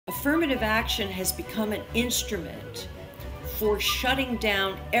affirmative action has become an instrument for shutting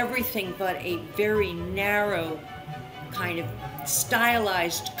down everything but a very narrow kind of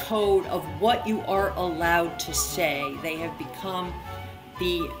stylized code of what you are allowed to say. They have become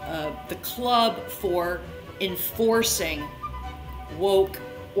the club for enforcing woke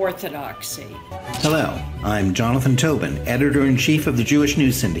orthodoxy. Hello, I'm Jonathan Tobin, editor-in-chief of the Jewish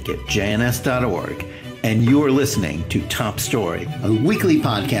News Syndicate, jns.org, and you're listening to Top Story, a weekly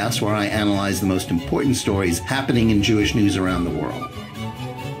podcast where I analyze the most important stories happening in Jewish news around the world.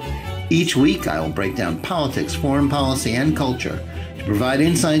 Each week, I will break down politics, foreign policy, and culture to provide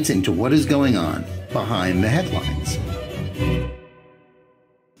insights into what is going on behind the headlines.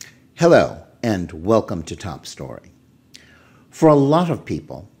 Hello, and welcome to Top Story. For a lot of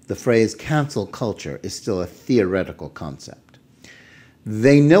people, the phrase cancel culture is still a theoretical concept.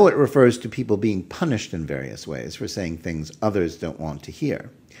 They know it refers to people being punished in various ways for saying things others don't want to hear,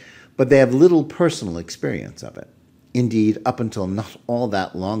 but they have little personal experience of it. Indeed, up until not all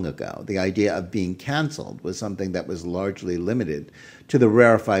that long ago, the idea of being canceled was something that was largely limited to the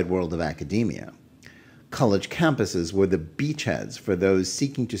rarefied world of academia. College campuses were the beachheads for those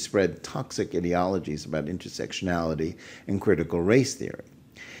seeking to spread toxic ideologies about intersectionality and critical race theory.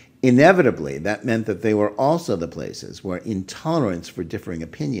 Inevitably, that meant that they were also the places where intolerance for differing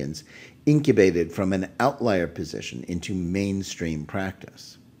opinions incubated from an outlier position into mainstream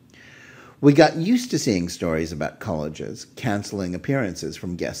practice. We got used to seeing stories about colleges canceling appearances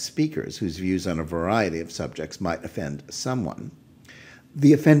from guest speakers whose views on a variety of subjects might offend someone.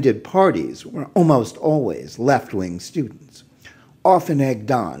 The offended parties were almost always left-wing students, often egged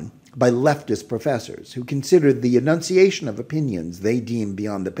on by leftist professors who considered the enunciation of opinions they deemed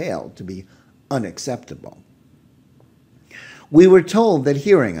beyond the pale to be unacceptable. We were told that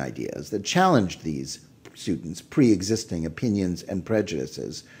hearing ideas that challenged these students' pre-existing opinions and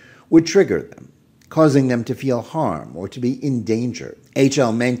prejudices would trigger them, causing them to feel harm or to be in danger.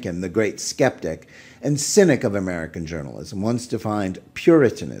 H.L. Mencken, the great skeptic and cynic of American journalism, once defined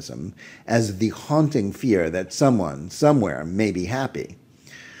Puritanism as the haunting fear that someone, somewhere, may be happy.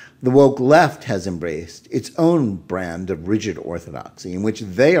 The woke left has embraced its own brand of rigid orthodoxy, in which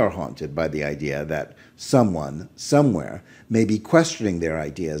they are haunted by the idea that someone, somewhere, may be questioning their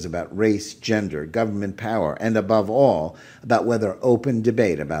ideas about race, gender, government power, and above all, about whether open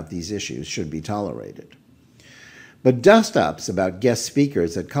debate about these issues should be tolerated. But dust-ups about guest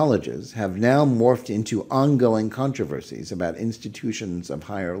speakers at colleges have now morphed into ongoing controversies about institutions of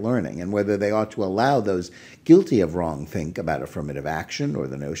higher learning and whether they ought to allow those guilty of wrong think about affirmative action or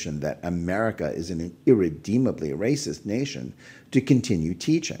the notion that America is an irredeemably racist nation to continue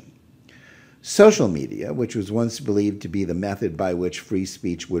teaching. Social media, which was once believed to be the method by which free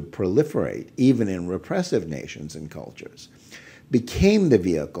speech would proliferate, even in repressive nations and cultures, became the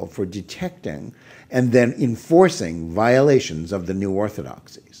vehicle for detecting and then enforcing violations of the new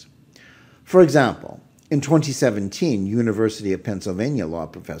orthodoxies. For example, in 2017, University of Pennsylvania law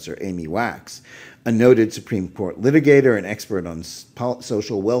professor Amy Wax, a noted Supreme Court litigator and expert on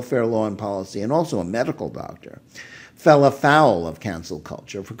social welfare law and policy, and also a medical doctor, fell afoul of cancel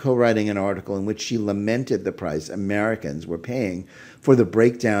culture for co-writing an article in which she lamented the price Americans were paying for the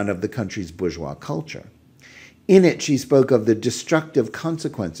breakdown of the country's bourgeois culture. In it, she spoke of the destructive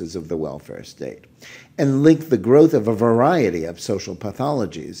consequences of the welfare state and linked the growth of a variety of social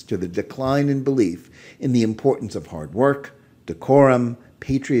pathologies to the decline in belief in the importance of hard work, decorum,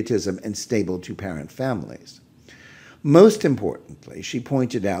 patriotism, and stable two-parent families. Most importantly, she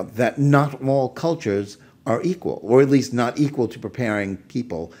pointed out that not all cultures are equal, or at least not equal to preparing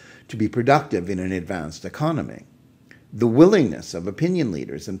people to be productive in an advanced economy. The willingness of opinion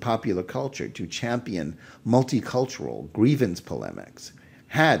leaders in popular culture to champion multicultural grievance polemics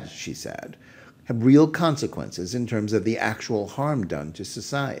had, she said, had real consequences in terms of the actual harm done to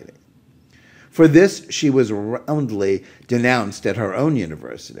society. For this, she was roundly denounced at her own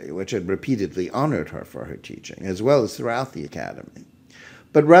university, which had repeatedly honored her for her teaching, as well as throughout the academy.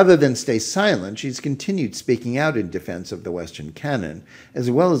 But rather than stay silent, she's continued speaking out in defense of the Western canon, as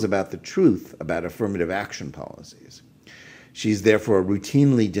well as about the truth about affirmative action policies. She's therefore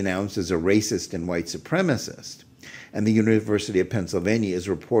routinely denounced as a racist and white supremacist, and the University of Pennsylvania is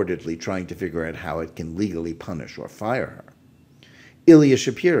reportedly trying to figure out how it can legally punish or fire her. Ilya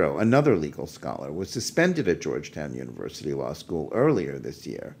Shapiro, another legal scholar, was suspended at Georgetown University Law School earlier this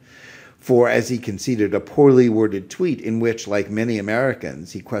year for, as he conceded, a poorly worded tweet in which, like many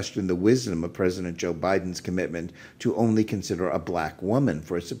Americans, he questioned the wisdom of President Joe Biden's commitment to only consider a black woman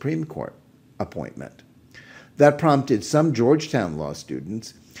for a Supreme Court appointment. That prompted some Georgetown law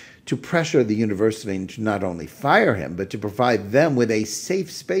students to pressure the university to not only fire him, but to provide them with a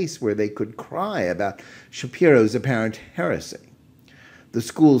safe space where they could cry about Shapiro's apparent heresy. The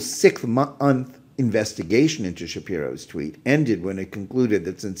school's 6-month investigation into Shapiro's tweet ended when it concluded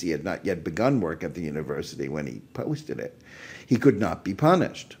that since he had not yet begun work at the university when he posted it, he could not be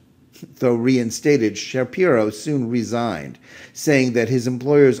punished. Though reinstated, Shapiro soon resigned, saying that his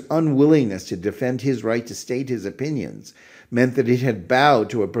employer's unwillingness to defend his right to state his opinions meant that it had bowed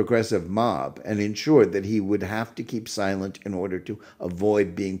to a progressive mob and ensured that he would have to keep silent in order to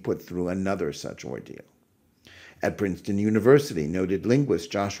avoid being put through another such ordeal. At Princeton University, noted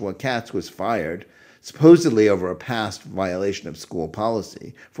linguist Joshua Katz was fired, supposedly over a past violation of school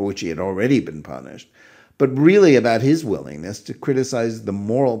policy for which he had already been punished, but really about his willingness to criticize the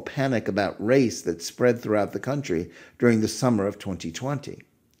moral panic about race that spread throughout the country during the summer of 2020.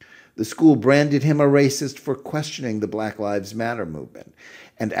 The school branded him a racist for questioning the Black Lives Matter movement,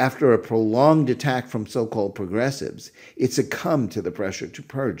 and after a prolonged attack from so-called progressives, it succumbed to the pressure to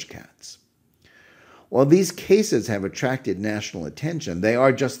purge Katz. While these cases have attracted national attention, they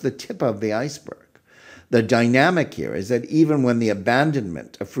are just the tip of the iceberg. The dynamic here is that even when the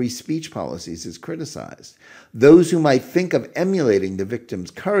abandonment of free speech policies is criticized, those who might think of emulating the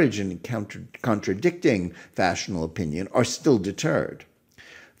victim's courage in contradicting fashionable opinion are still deterred.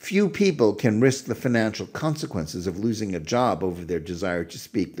 Few people can risk the financial consequences of losing a job over their desire to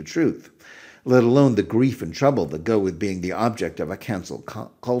speak the truth, let alone the grief and trouble that go with being the object of a cancel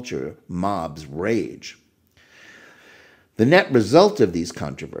culture mob's rage. The net result of these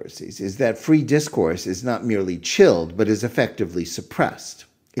controversies is that free discourse is not merely chilled, but is effectively suppressed.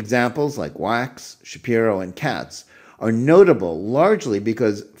 Examples like Wax, Shapiro, and Katz are notable largely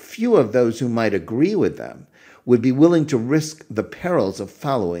because few of those who might agree with them would be willing to risk the perils of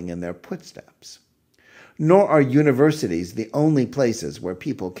following in their footsteps. Nor are universities the only places where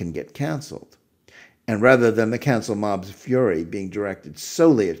people can get canceled. And rather than the cancel mob's fury being directed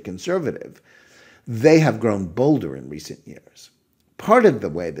solely at conservative, they have grown bolder in recent years. Part of the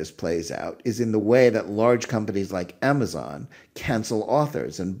way this plays out is in the way that large companies like Amazon cancel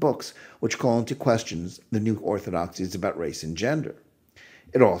authors and books which call into question the new orthodoxies about race and gender.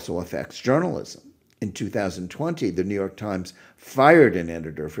 It also affects journalism. In 2020, the New York Times fired an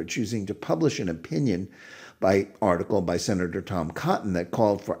editor for choosing to publish an opinion article by Senator Tom Cotton that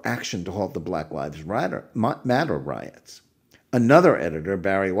called for action to halt the Black Lives Matter riots. Another editor,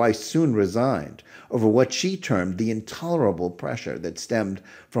 Barry Weiss, soon resigned over what she termed the intolerable pressure that stemmed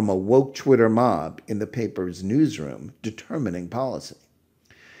from a woke Twitter mob in the paper's newsroom determining policy.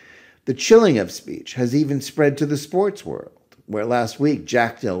 The chilling of speech has even spread to the sports world, where last week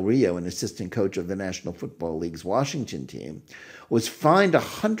Jack Del Rio, an assistant coach of the National Football League's Washington team, was fined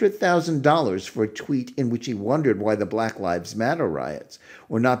 $100,000 for a tweet in which he wondered why the Black Lives Matter riots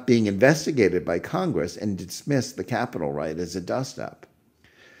were not being investigated by Congress and dismissed the Capitol riot as a dust-up.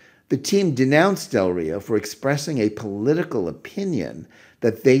 The team denounced Del Rio for expressing a political opinion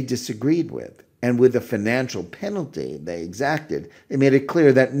that they disagreed with, and with the financial penalty they exacted, they made it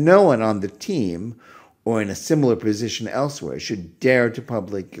clear that no one on the team or in a similar position elsewhere should dare to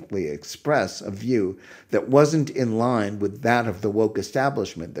publicly express a view that wasn't in line with that of the woke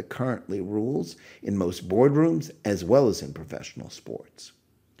establishment that currently rules in most boardrooms as well as in professional sports.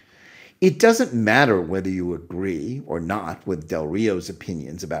 It doesn't matter whether you agree or not with Del Rio's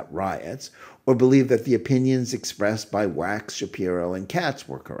opinions about riots or believe that the opinions expressed by Wax, Shapiro, and Katz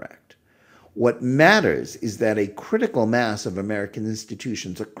were correct. What matters is that a critical mass of American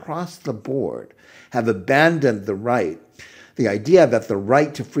institutions across the board have abandoned the idea that the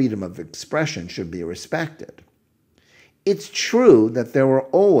right to freedom of expression should be respected. It's true that there were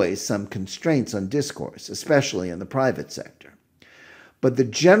always some constraints on discourse, especially in the private sector. But the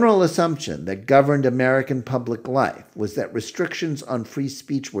general assumption that governed American public life was that restrictions on free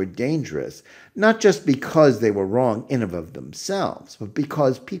speech were dangerous, not just because they were wrong in and of themselves, but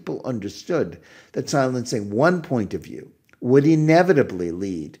because people understood that silencing one point of view would inevitably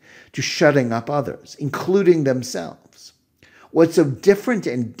lead to shutting up others, including themselves. What's so different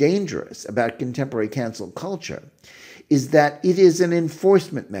and dangerous about contemporary cancel culture is that it is an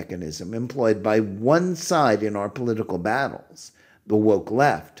enforcement mechanism employed by one side in our political battles, the woke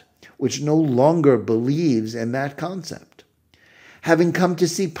left, which no longer believes in that concept. Having come to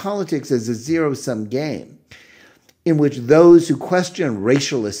see politics as a zero-sum game, in which those who question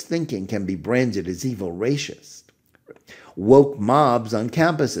racialist thinking can be branded as evil racists, woke mobs on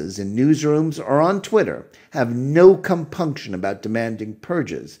campuses, in newsrooms, or on Twitter have no compunction about demanding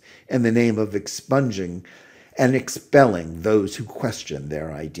purges in the name of expunging and expelling those who question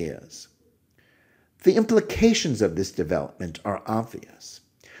their ideas. The implications of this development are obvious.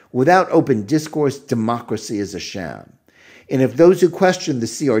 Without open discourse, democracy is a sham. And if those who question the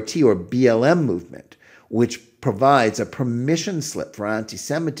CRT or BLM movement, which provides a permission slip for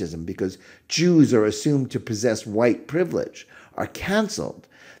anti-Semitism because Jews are assumed to possess white privilege, are canceled,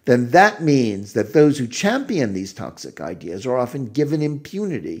 then that means that those who champion these toxic ideas are often given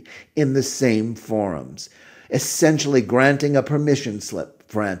impunity in the same forums, essentially granting a permission slip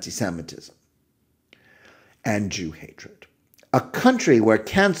for anti-Semitism and Jew hatred. A country where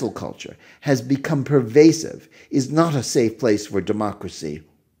cancel culture has become pervasive is not a safe place for democracy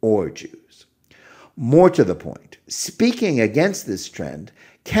or Jews. More to the point, speaking against this trend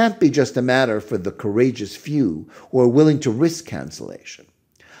can't be just a matter for the courageous few who are willing to risk cancellation.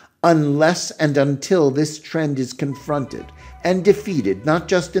 Unless and until this trend is confronted and defeated, not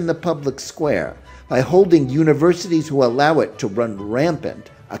just in the public square, by holding universities who allow it to run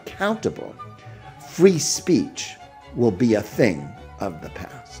rampant accountable, free speech will be a thing of the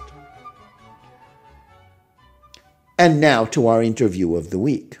past. And now to our interview of the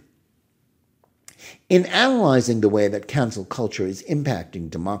week. In analyzing the way that cancel culture is impacting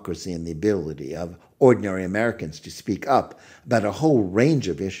democracy and the ability of ordinary Americans to speak up about a whole range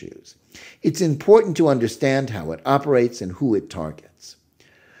of issues, it's important to understand how it operates and who it targets.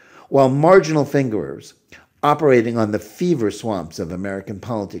 While marginal figures operating on the fever swamps of American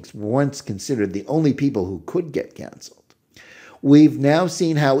politics were once considered the only people who could get canceled, we've now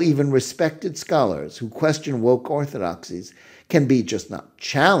seen how even respected scholars who question woke orthodoxies can be just not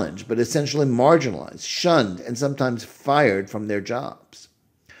challenged, but essentially marginalized, shunned, and sometimes fired from their jobs.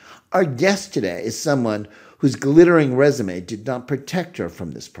 Our guest today is someone whose glittering resume did not protect her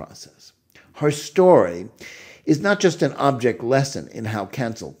from this process. Her story is not just an object lesson in how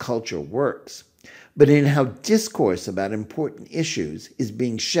cancel culture works, but in how discourse about important issues is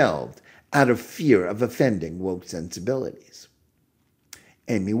being shelved out of fear of offending woke sensibilities.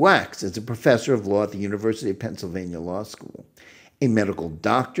 Amy Wax is a professor of law at the University of Pennsylvania Law School, a medical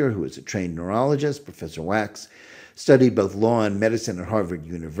doctor who is a trained neurologist. Professor Wax studied both law and medicine at Harvard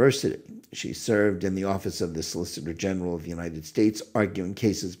University. She served in the Office of the Solicitor General of the United States, arguing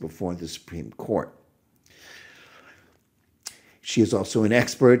cases before the Supreme Court. She is also an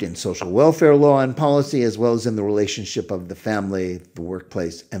expert in social welfare law and policy, as well as in the relationship of the family, the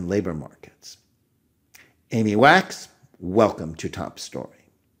workplace, and labor markets. Amy Wax, welcome to Top Story.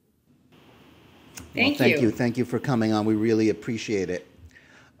 Thank you. Thank you for coming on. We really appreciate it.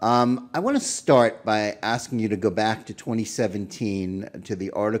 I want to start by asking you to go back to 2017 to the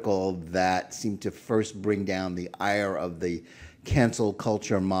article that seemed to first bring down the ire of the cancel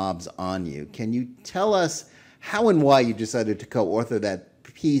culture mobs on you. Can you tell us how and why you decided to co-author that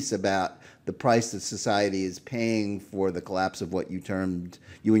piece about the price that society is paying for the collapse of what you and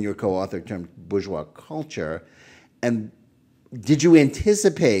your co-author termed bourgeois culture? And did you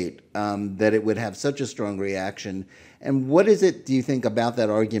anticipate that it would have such a strong reaction? And what is it, do you think, about that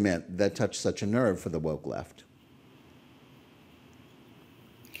argument that touched such a nerve for the woke left?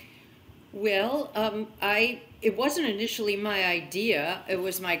 Well, it wasn't initially my idea. It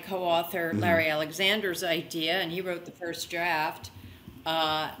was my co-author, Larry Alexander's idea, and he wrote the first draft.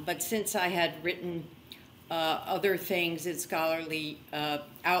 But since I had written other things in scholarly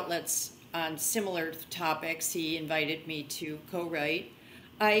outlets on similar topics, he invited me to co-write.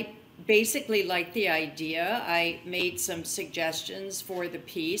 I basically liked the idea. I made some suggestions for the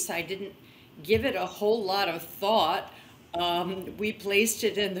piece. I didn't give it a whole lot of thought. We placed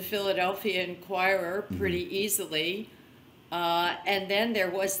it in the Philadelphia Inquirer pretty easily. And then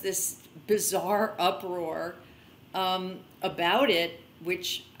there was this bizarre uproar about it,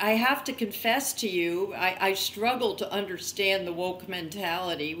 which I have to confess to you, I struggle to understand the woke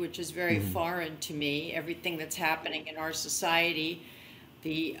mentality, which is very foreign to me. Everything that's happening in our society,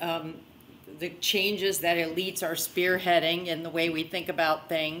 the changes that elites are spearheading in the way we think about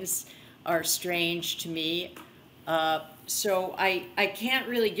things are strange to me. So I can't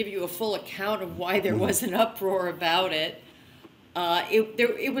really give you a full account of why there was an uproar about it.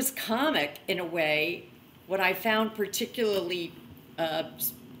 It was comic in a way. What I found particularly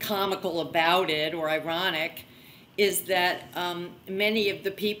comical about it, or ironic, is that many of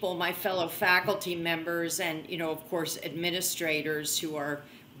the people, my fellow faculty members and, of course, administrators who are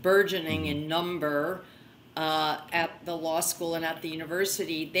burgeoning in number at the law school and at the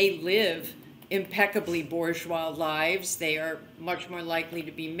university, they live impeccably bourgeois lives. They are much more likely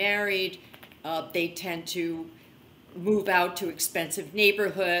to be married. They tend to move out to expensive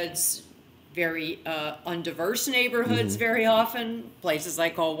neighborhoods, very undiverse neighborhoods very often, places I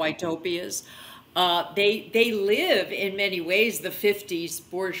call white-opias. They live in many ways the 50s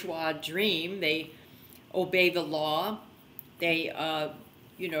bourgeois dream. They obey the law. They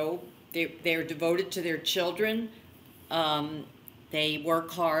you know, they're devoted to their children. They work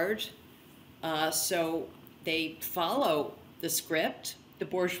hard. So they follow the script, the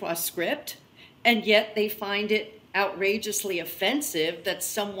bourgeois script, and yet they find it outrageously offensive that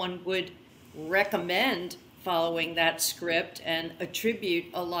someone would recommend following that script and attribute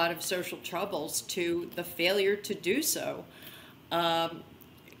a lot of social troubles to the failure to do so. Can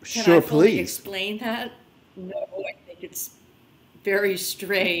Sure, I fully please. explain that? No, I think it's very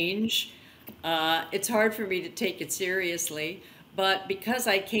strange. It's hard for me to take it seriously, but because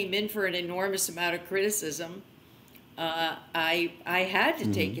I came in for an enormous amount of criticism, I had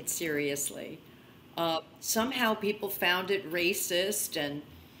to take it seriously. Somehow people found it racist and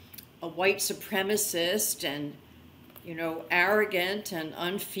a white supremacist and, you know, arrogant and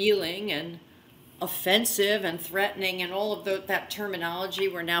unfeeling and offensive and threatening and all of that terminology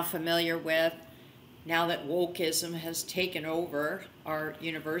we're now familiar with now that wokeism has taken over our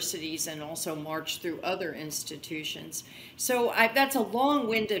universities and also marched through other institutions. So that's a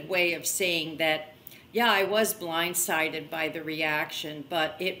long-winded way of saying that, yeah, I was blindsided by the reaction,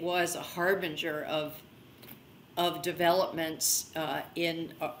 but it was a harbinger of developments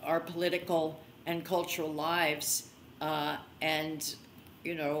in our political and cultural lives, and,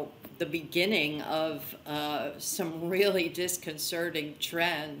 you know, the beginning of some really disconcerting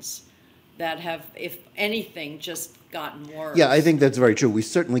trends that have, if anything, just gotten worse. Yeah, I think that's very true. We've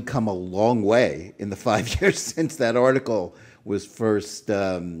certainly come a long way in the 5 years since that article was first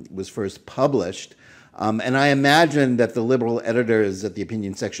published. And I imagine that the liberal editors at the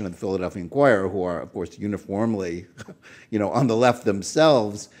opinion section of the Philadelphia Inquirer, who are, of course, uniformly, you know, on the left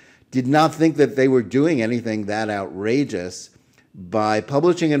themselves, did not think that they were doing anything that outrageous by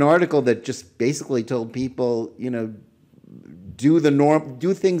publishing an article that just basically told people, you know, do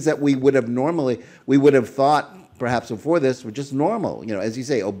things that we would have thought perhaps before this were just normal. You know, as you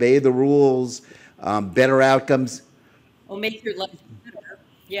say, obey the rules, better outcomes. Or make your life better.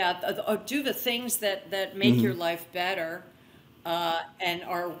 Yeah, or do the things that make your life better, and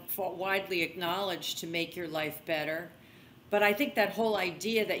are widely acknowledged to make your life better. But I think that whole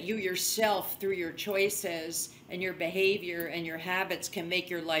idea that you yourself, through your choices and your behavior and your habits, can make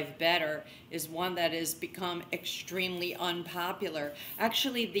your life better is one that has become extremely unpopular.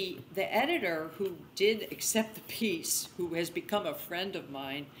 Actually, the editor who did accept the piece, who has become a friend of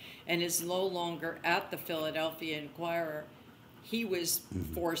mine and is no longer at the Philadelphia Inquirer, he was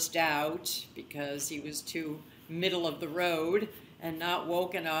forced out because he was too middle of the road and not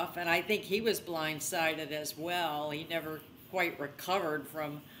woke enough. And I think he was blindsided as well. He never quite recovered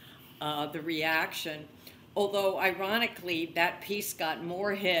from the reaction. Although, ironically, that piece got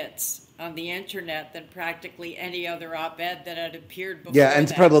more hits on the internet than practically any other op-ed that had appeared before. Yeah, and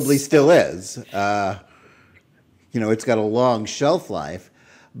that. probably still is. You know, it's got a long shelf life.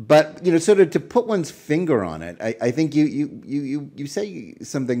 But, you know, sort of to put one's finger on it, I think you say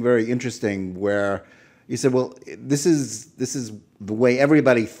something very interesting where you said, well, this is the way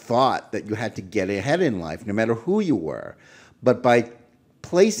everybody thought that you had to get ahead in life, no matter who you were. But by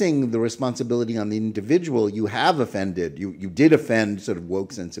placing the responsibility on the individual, you have offended, you did offend sort of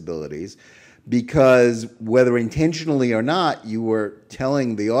woke sensibilities, because whether intentionally or not, you were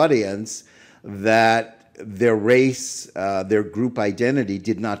telling the audience that their race, their group identity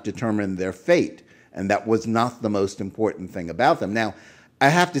did not determine their fate. And that was not the most important thing about them. Now, I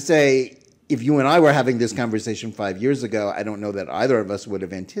have to say, if you and I were having this conversation 5 years ago, I don't know that either of us would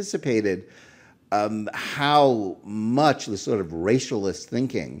have anticipated how much the sort of racialist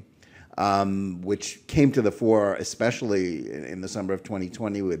thinking, which came to the fore, especially in the summer of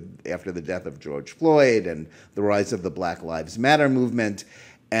 2020 after the death of George Floyd and the rise of the Black Lives Matter movement,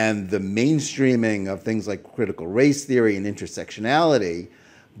 and the mainstreaming of things like critical race theory and intersectionality.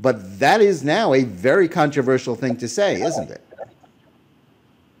 But that is now a very controversial thing to say, isn't it?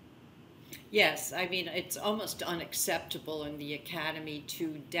 Yes, I mean, it's almost unacceptable in the academy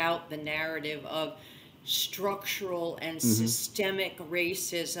to doubt the narrative of structural and systemic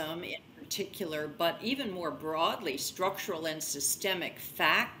racism in particular, but even more broadly, structural and systemic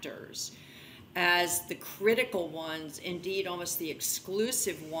factors as the critical ones, indeed almost the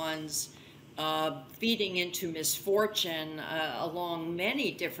exclusive ones, feeding into misfortune along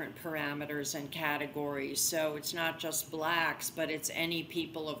many different parameters and categories. So it's not just blacks, but it's any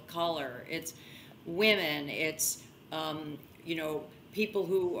people of color. It's women. It's, you know, people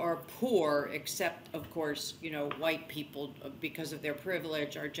who are poor, except, of course, you know, white people, because of their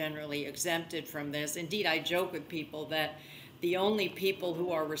privilege, are generally exempted from this. Indeed, I joke with people that the only people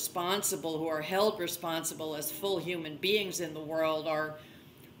who are responsible, who are held responsible as full human beings in the world, are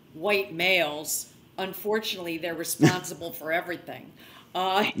white males. Unfortunately, they're responsible for everything.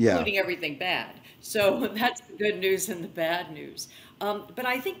 Yeah. including everything bad. So that's the good news and the bad news. But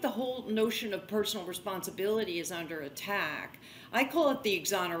I think the whole notion of personal responsibility is under attack. I call it the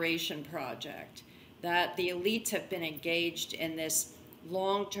exoneration project, that the elites have been engaged in this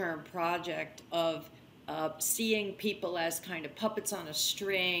long-term project of seeing people as kind of puppets on a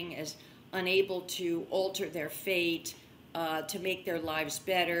string, as unable to alter their fate, to make their lives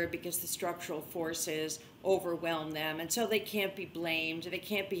better because the structural forces overwhelm them. And so they can't be blamed, they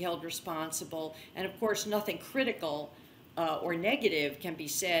can't be held responsible. And of course, nothing critical or negative can be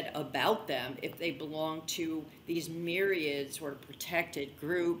said about them if they belong to these myriad sort of protected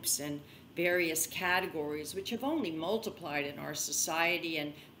groups and various categories, which have only multiplied in our society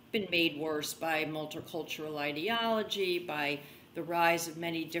and been made worse by multicultural ideology, by the rise of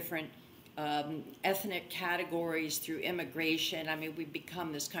many different ethnic categories through immigration. I mean, we've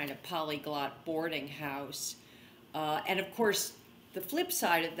become this kind of polyglot boarding house. And of course, the flip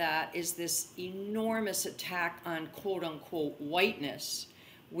side of that is this enormous attack on quote unquote whiteness,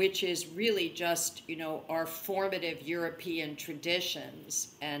 which is really just, you know, our formative European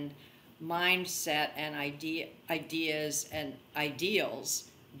traditions and mindset and ideas and ideals.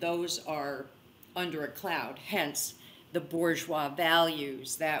 Those are under a cloud, hence the bourgeois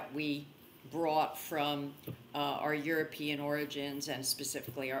values that we brought from our European origins and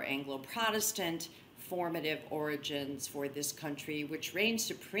specifically our Anglo-Protestant formative origins for this country, which reigned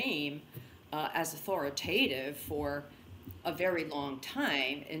supreme as authoritative for a very long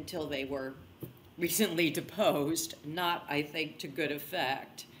time until they were recently deposed, not, I think, to good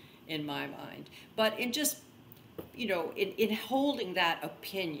effect in my mind. But in just, you know, in holding that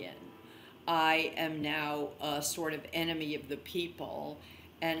opinion, I am now a sort of enemy of the people.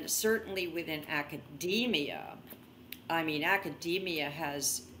 And certainly within academia, I mean, academia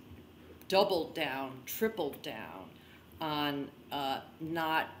has doubled down, tripled down on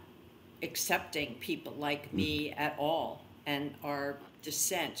not accepting people like me at all and our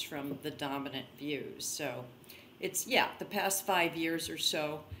dissent from the dominant views. So it's, yeah, the past 5 years or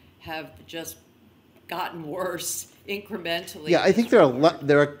so have just gotten worse incrementally. Yeah, I think there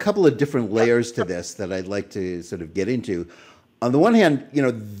are a couple of different layers to this that I'd like to sort of get into. On the one hand, you know,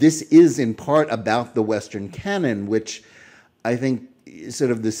 this is in part about the Western canon, which I think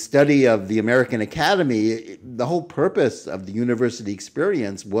sort of the study of the American Academy, the whole purpose of the university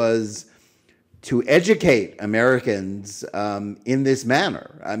experience was to educate Americans in this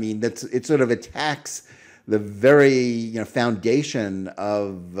manner. I mean, it sort of attacks the very, you know, foundation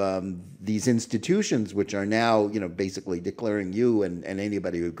of these institutions, which are now, you know, basically declaring you and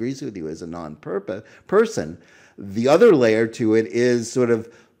anybody who agrees with you as a non-person. The other layer to it is sort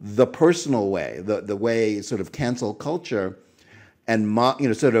of the personal way, the way sort of cancel culture and mobs,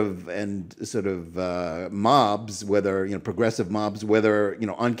 whether, you know, progressive mobs, whether, you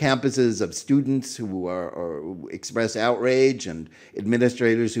know, on campuses of students who are express outrage and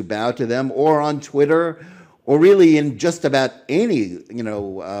administrators who bow to them, or on Twitter, or really in just about any, you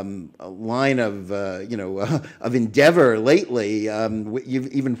know, line of, of endeavor lately.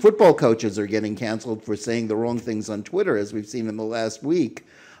 Even football coaches are getting canceled for saying the wrong things on Twitter, as we've seen in the last week.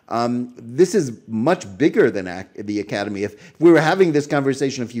 This is much bigger than the Academy. If we were having this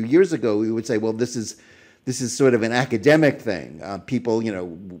conversation a few years ago, we would say, well, this is sort of an academic thing. People, you know,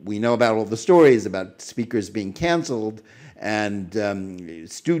 we know about all the stories about speakers being canceled and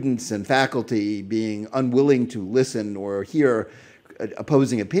students and faculty being unwilling to listen or hear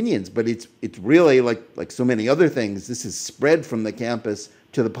opposing opinions. But it's really like so many other things. This has spread from the campus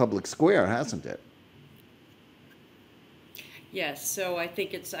to the public square, hasn't it? Yes, so I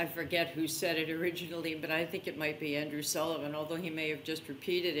think I forget who said it originally, but I think it might be Andrew Sullivan, although he may have just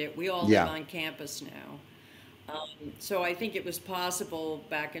repeated it. We all live on campus now. So I think it was possible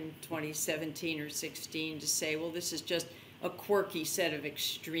back in 2017 or 16 to say, well, this is just a quirky set of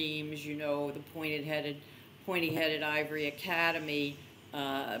extremes, you know, the pointy-headed Ivory Academy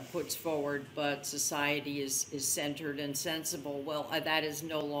puts forward, but society is centered and sensible. Well, that is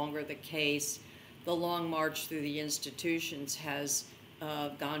no longer the case. The long march through the institutions has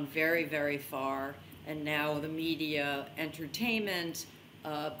gone very, very far, and now the media, entertainment,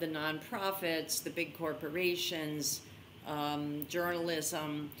 the nonprofits, the big corporations,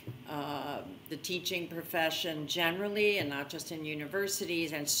 journalism, the teaching profession generally, and not just in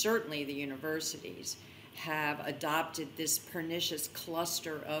universities, and certainly the universities, have adopted this pernicious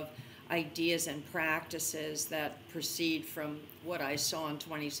cluster of ideas and practices that proceed from what I saw in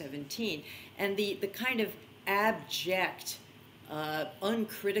 2017. And the kind of abject,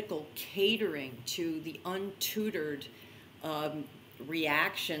 uncritical catering to the untutored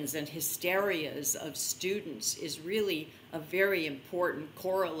reactions and hysterias of students is really a very important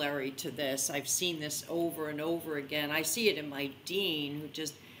corollary to this. I've seen this over and over again. I see it in my dean, who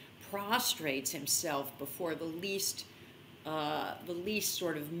just prostrates himself before the least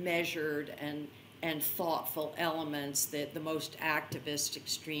sort of measured and thoughtful elements, the most activist,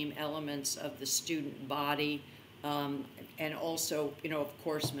 extreme elements of the student body, and also, of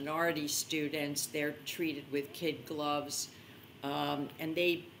course, minority students. They're treated with kid gloves, and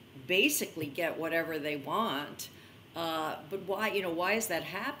they basically get whatever they want. But why is that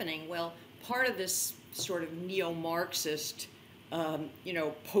happening? Well, part of this sort of neo-Marxist,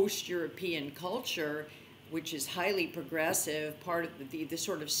 post-European culture, which is highly progressive, part of the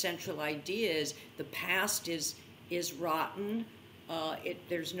sort of central idea is the past is rotten.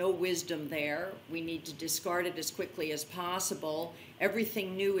 There's no wisdom there. We need to discard it as quickly as possible.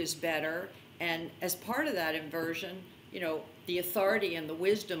 Everything new is better. And as part of that inversion, the authority and the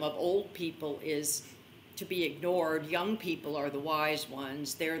wisdom of old people is to be ignored. Young people are the wise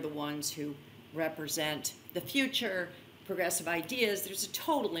ones. They're the ones who represent the future, progressive ideas. There's a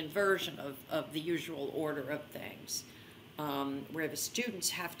total inversion of the usual order of things, where the students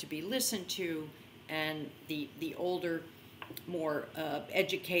have to be listened to, and the older, more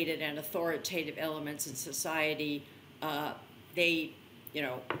educated and authoritative elements in society, they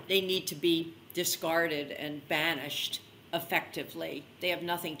need to be discarded and banished effectively. They have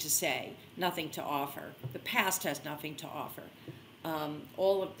nothing to say, nothing to offer. The past has nothing to offer.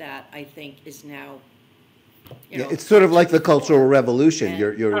 All of that, I think, is now. It's sort of like the Cultural Revolution.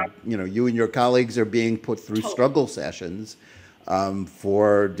 You and your colleagues are being put through struggle sessions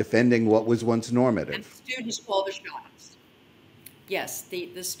for defending what was once normative. And students call the shots. Yes,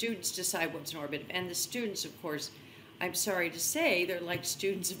 the students decide what's normative. And the students, of course, I'm sorry to say, they're like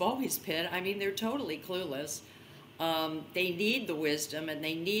students have always been. I mean, they're totally clueless. They need the wisdom, and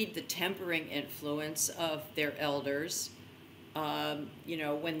they need the tempering influence of their elders.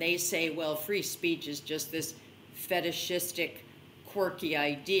 When they say, well, free speech is just this fetishistic, quirky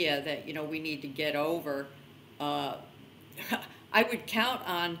idea that, we need to get over, I would count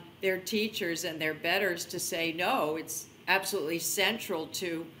on their teachers and their betters to say, no, it's absolutely central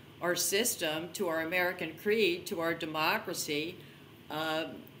to our system, to our American creed, to our democracy.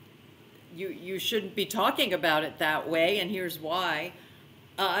 You shouldn't be talking about it that way, and here's why.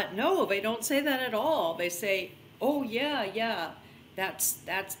 No, they don't say that at all. They say, oh yeah, that's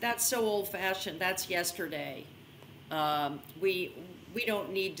so old-fashioned. That's yesterday. We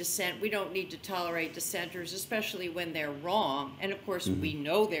don't need dissent. We don't need to tolerate dissenters, especially when they're wrong. And of course, we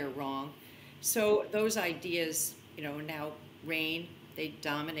know they're wrong. So those ideas, now reign. They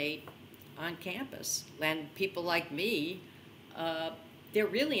dominate on campus. And people like me, they're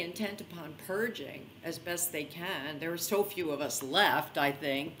really intent upon purging as best they can. There are so few of us left, I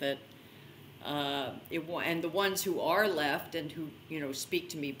think, that. And the ones who are left and who speak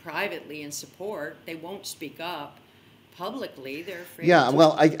to me privately in support, they won't speak up publicly. They're afraid. Yeah,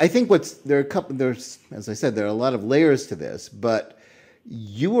 well, I think there's, as I said, there are a lot of layers to this, but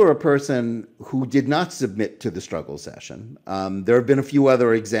you were a person who did not submit to the struggle session. There have been a few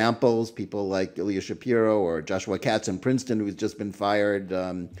other examples, people like Ilya Shapiro or Joshua Katz in Princeton, who's just been fired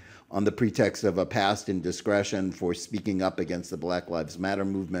on the pretext of a past indiscretion for speaking up against the Black Lives Matter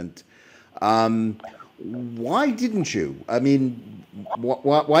movement. Why didn't you? I mean,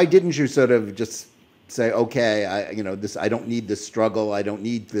 why didn't you sort of just say, okay, I don't need this struggle, I don't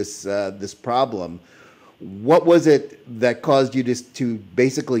need this problem? What was it that caused you to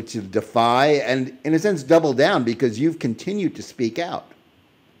basically to defy and, in a sense, double down, because you've continued to speak out?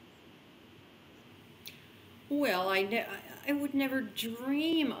 Well, I would never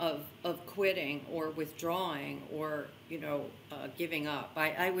dream of quitting or withdrawing or giving up.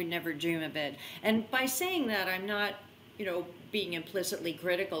 I would never dream of it. And by saying that, I'm not being implicitly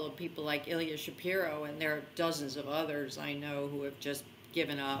critical of people like Ilya Shapiro, and there are dozens of others I know who have just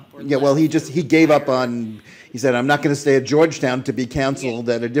given up. Or well, he gave up on. He said, "I'm not going to stay at Georgetown to be canceled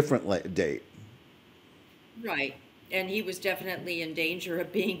at a different date." Right. And he was definitely in danger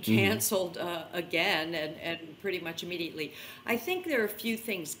of being canceled again, and pretty much immediately. I think there are a few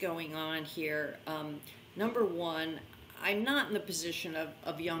things going on here. Number one, I'm not in the position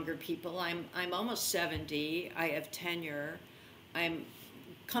of younger people. I'm almost 70. I have tenure. I'm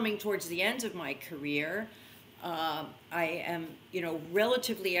coming towards the end of my career. I am,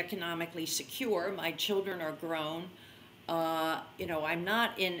 relatively economically secure. My children are grown. I'm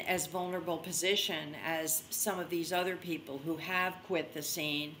not in as vulnerable position as some of these other people who have quit the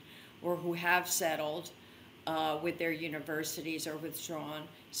scene or who have settled. with their universities are withdrawn.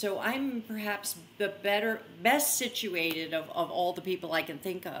 So I'm perhaps the best situated of all the people I can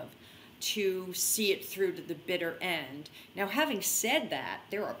think of to see it through to the bitter end. Now, having said that,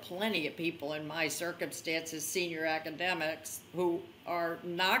 there are plenty of people in my circumstances, senior academics, who are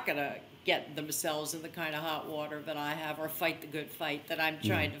not going to get themselves in the kind of hot water that I have or fight the good fight that I'm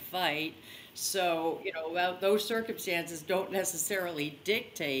trying to fight. So, those circumstances don't necessarily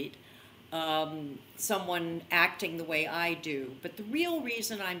dictate someone acting the way I do. But the real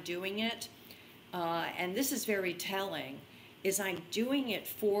reason I'm doing it, and this is very telling, is I'm doing it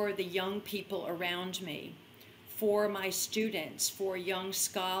for the young people around me, for my students, for young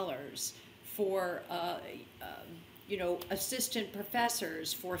scholars, for assistant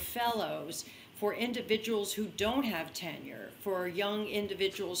professors, for fellows, for individuals who don't have tenure, for young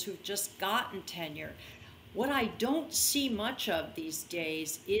individuals who've just gotten tenure. What I don't see much of these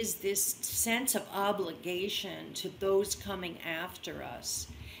days is this sense of obligation to those coming after us.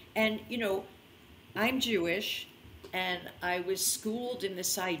 And, I'm Jewish, and I was schooled in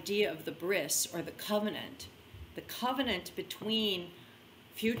this idea of the bris, or the covenant between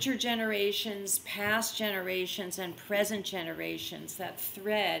future generations, past generations, and present generations, that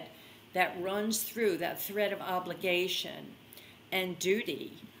thread that runs through, that thread of obligation and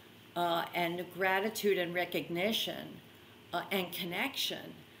duty, and gratitude and recognition and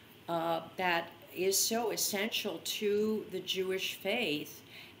connection that is so essential to the Jewish faith.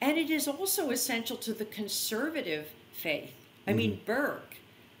 And it is also essential to the conservative faith. I mean,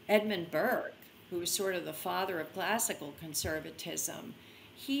 Edmund Burke, who is sort of the father of classical conservatism,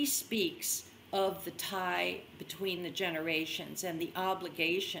 he speaks of the tie between the generations and the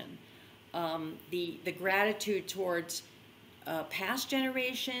obligation, the gratitude towards past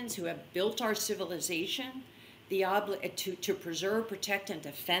generations who have built our civilization, to preserve, protect, and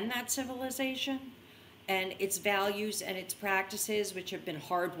defend that civilization and its values and its practices, which have been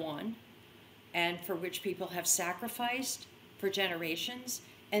hard-won and for which people have sacrificed for generations,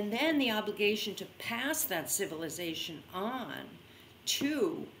 and then the obligation to pass that civilization on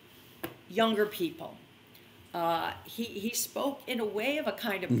to younger people. He spoke in a way of a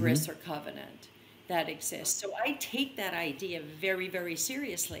kind of bris or covenant that exists. So I take that idea very, very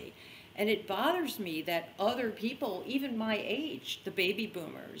seriously. And it bothers me that other people, even my age, the baby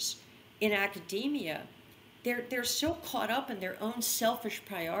boomers in academia, they're so caught up in their own selfish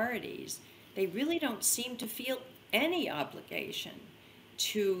priorities. They really don't seem to feel any obligation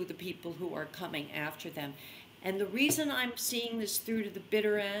to the people who are coming after them. And the reason I'm seeing this through to the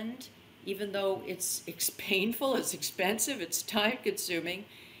bitter end, even though it's painful, it's expensive, it's time-consuming,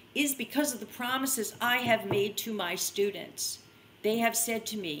 is because of the promises I have made to my students. They have said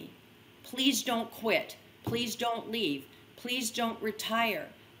to me, please don't quit, please don't leave, please don't retire,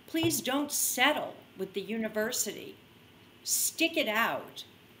 please don't settle with the university. Stick it out.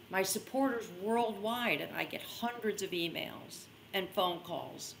 My supporters worldwide, and I get hundreds of emails and phone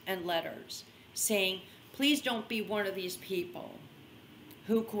calls and letters saying, please don't be one of these people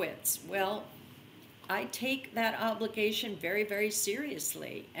who quits. Well, I take that obligation very, very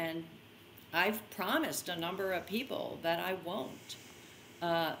seriously, and I've promised a number of people that I won't.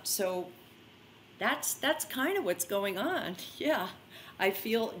 So that's kind of what's going on. Yeah, I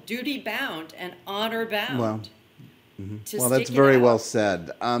feel duty bound and honor bound. Well, that's very well said.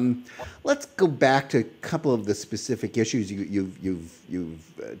 Let's go back to a couple of the specific issues.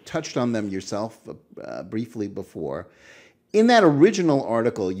 You've touched on them yourself briefly before. In that original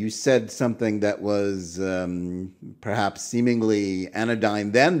article, you said something that was perhaps seemingly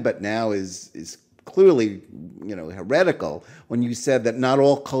anodyne then, but now is clearly, heretical, when you said that not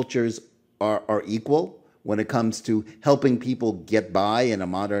all cultures are equal when it comes to helping people get by in a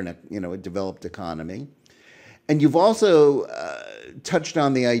modern, developed economy. And you've also touched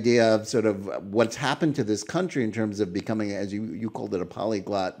on the idea of sort of what's happened to this country in terms of becoming, as you called it, a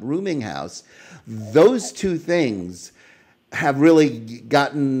polyglot rooming house. Those two things have really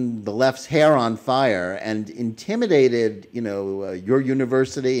gotten the left's hair on fire and intimidated, your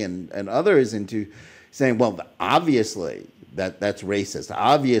university and others into saying, well, obviously that's racist.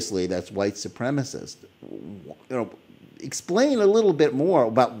 Obviously that's white supremacist. Explain a little bit more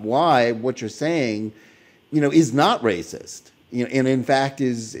about why what you're saying, is not racist, and in fact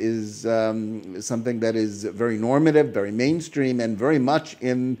is something that is very normative, very mainstream, and very much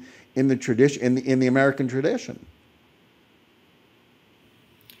in the tradition, in the American tradition.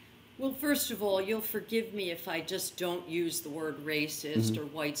 Well, first of all, you'll forgive me if I just don't use the word racist or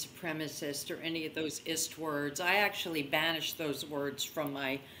white supremacist or any of those ist words. I actually banished those words from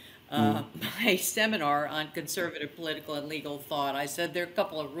my my seminar on conservative political and legal thought. I said there are a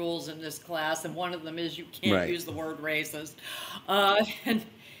couple of rules in this class, and one of them is you can't Right. use the word racist. And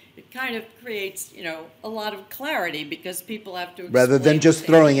it kind of creates, a lot of clarity because people have to Rather explain than what just they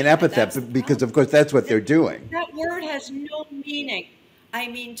throwing an mean, and that's the epithet, because of problem. course that's what they're doing. That word has no meaning. I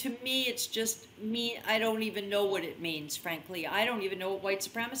mean, to me, it's just me. I don't even know what it means, frankly. I don't even know what white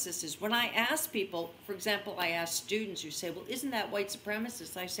supremacist is. When I ask people, for example, I ask students who say, well, isn't that white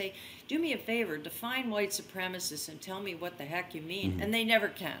supremacist? I say, do me a favor, define white supremacist and tell me what the heck you mean. And they never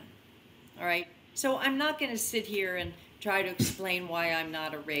can. All right. So I'm not going to sit here and try to explain why I'm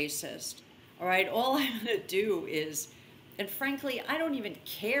not a racist. All right. All I'm going to do is, and frankly, I don't even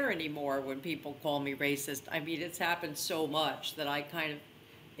care anymore when people call me racist. I mean, it's happened so much that I kind of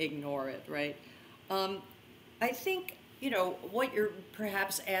ignore it, right? Um, I think, what you're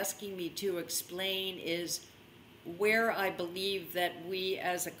perhaps asking me to explain is where I believe that we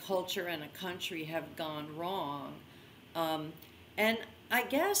as a culture and a country have gone wrong. And I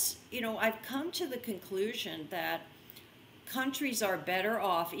guess, I've come to the conclusion that countries are better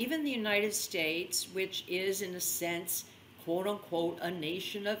off, even the United States, which is in a sense, quote unquote, a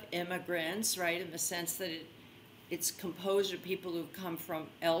nation of immigrants, right? In the sense that it's composed of people who've come from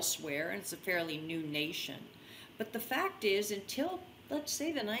elsewhere, and it's a fairly new nation. But the fact is, until, let's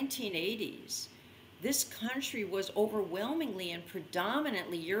say, the 1980s, this country was overwhelmingly and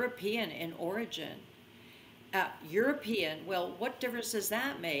predominantly European in origin. European, well, what difference does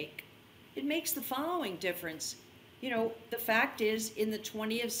that make? It makes the following difference. The fact is, in the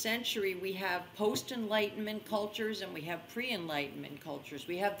 20th century, we have post-Enlightenment cultures and we have pre-Enlightenment cultures.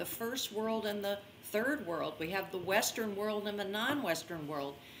 We have the first world and the third world. We have the Western world and the non-Western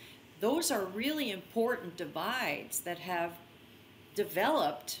world. Those are really important divides that have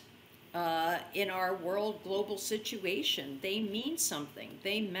developed in our world global situation. They mean something.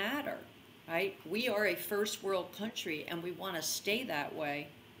 They matter, right? We are a first world country and we want to stay that way.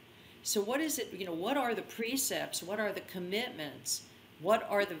 So what is it, what are the precepts? What are the commitments? What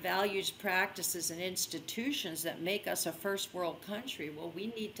are the values, practices, and institutions that make us a first world country? Well, we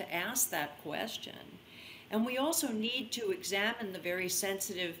need to ask that question. And we also need to examine the very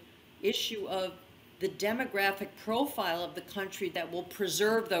sensitive issue of the demographic profile of the country that will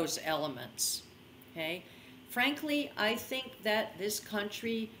preserve those elements, okay? Frankly, I think that this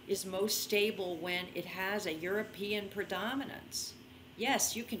country is most stable when it has a European predominance.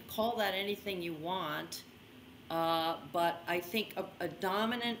 Yes, you can call that anything you want, but I think a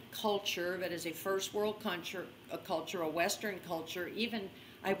dominant culture that is a first world culture, a Western culture, even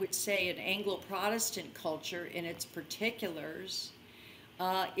I would say an Anglo-Protestant culture in its particulars,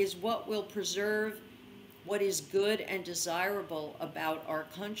 is what will preserve what is good and desirable about our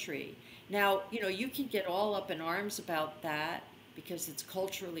country. Now, you can get all up in arms about that because it's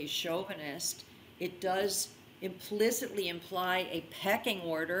culturally chauvinist. It does implicitly imply a pecking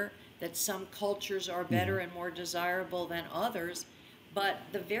order that some cultures are better and more desirable than others. But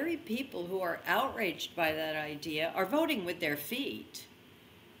the very people who are outraged by that idea are voting with their feet.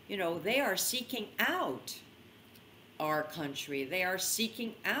 They are seeking out our country. They are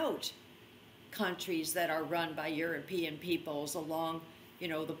seeking out countries that are run by European peoples along,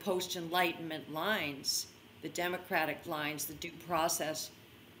 the post-Enlightenment lines, the democratic lines, the due process,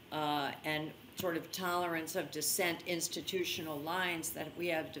 and sort of tolerance of dissent institutional lines that we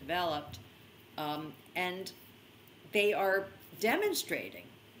have developed. And they are demonstrating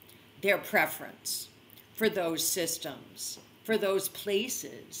their preference for those systems, for those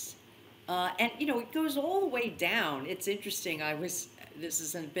places. And, it goes all the way down. It's interesting. This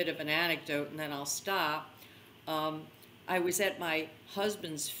is a bit of an anecdote, and then I'll stop. I was at my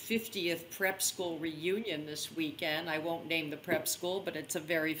husband's 50th prep school reunion this weekend. I won't name the prep school, but it's a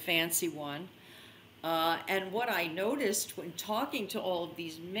very fancy one. And what I noticed when talking to all of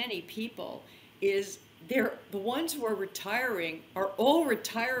these many people is the ones who are retiring are all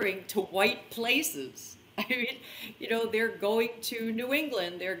retiring to white places. I mean, they're going to New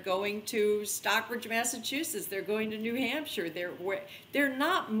England, they're going to Stockbridge, Massachusetts, they're going to New Hampshire. They're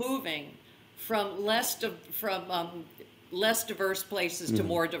not moving from less diverse places to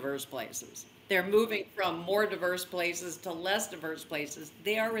more diverse places. They're moving from more diverse places to less diverse places.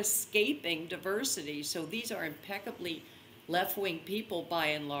 They are escaping diversity. So these are impeccably left-wing people, by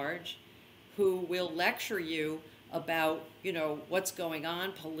and large, who will lecture you about, what's going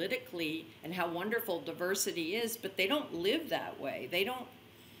on politically and how wonderful diversity is, but they don't live that way.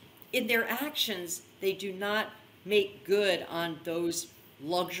 In their actions, they do not make good on those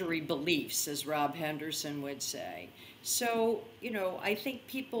luxury beliefs, as Rob Henderson would say. So, I think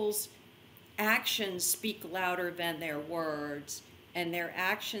people's actions speak louder than their words. and their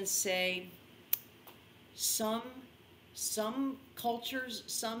actions say some cultures,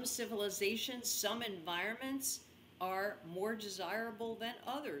 some civilizations, some environments are more desirable than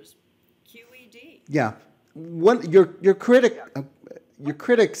others. QED. Yeah. Your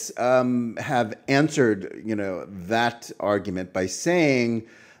critics have answered, that argument by saying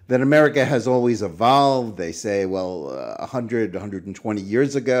that America has always evolved. They say, well, 100, 120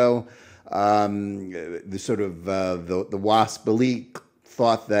 years ago, the sort of the WASP elite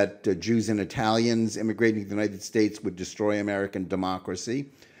thought that Jews and Italians immigrating to the United States would destroy American democracy.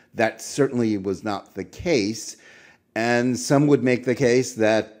 That certainly was not the case. And some would make the case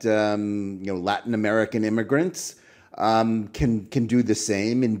that Latin American immigrants can do the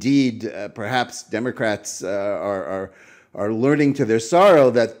same. Indeed, perhaps Democrats are learning to their sorrow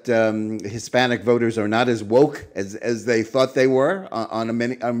that Hispanic voters are not as woke as they thought they were on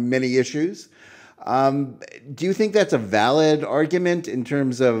many issues. Do you think that's a valid argument in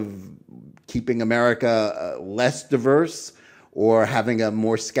terms of keeping America less diverse, or having a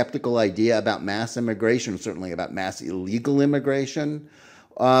more skeptical idea about mass immigration, certainly about mass illegal immigration?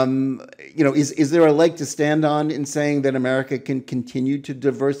 Is there a leg to stand on in saying that America can continue to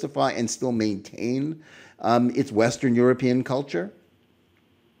diversify and still maintain its Western European culture?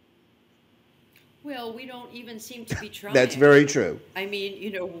 Well, we don't even seem to be trying. That's very true. I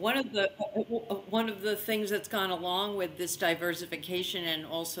mean, one of the things that's gone along with this diversification, and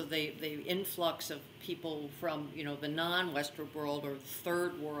also the influx of people from the non-Western world or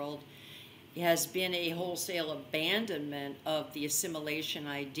third world, has been a wholesale abandonment of the assimilation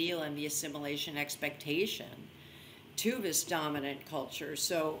ideal and the assimilation expectation to this dominant culture.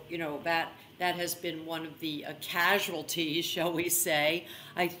 So that has been one of the casualties, shall we say,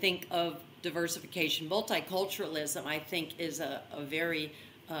 I think, of diversification. Multiculturalism, I think, is a very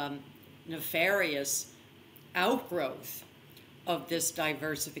nefarious outgrowth of this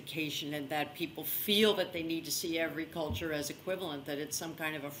diversification, and that people feel that they need to see every culture as equivalent, that it's some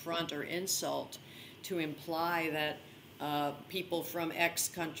kind of affront or insult to imply that people from X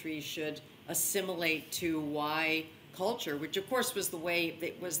country should assimilate to Y culture, which of course was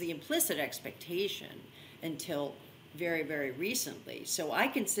the implicit expectation until very, very recently. So I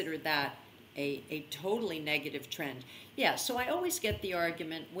consider that a totally negative trend. Yeah, so I always get the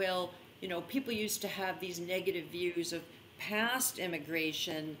argument, well, people used to have these negative views of past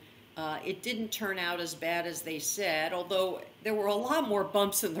immigration. It didn't turn out as bad as they said, although there were a lot more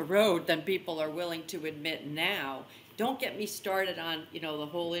bumps in the road than people are willing to admit now. Don't get me started on, the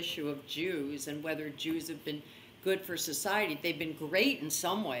whole issue of Jews and whether Jews have been good for society. They've been great in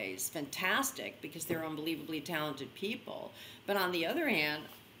some ways, fantastic, because they're unbelievably talented people. But on the other hand,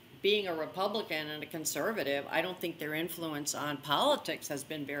 being a Republican and a conservative, I don't think their influence on politics has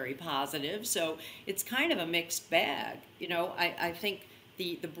been very positive. So it's kind of a mixed bag. I think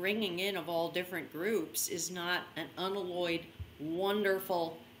the bringing in of all different groups is not an unalloyed,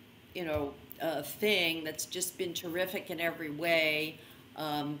 wonderful, thing that's just been terrific in every way.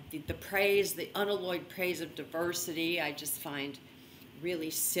 The unalloyed praise of diversity, I just find really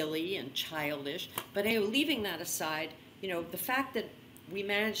silly and childish. But leaving that aside, the fact that we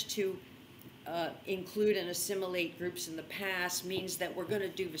managed to include and assimilate groups in the past means that we're going to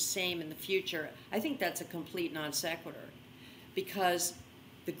do the same in the future. I think that's a complete non sequitur, because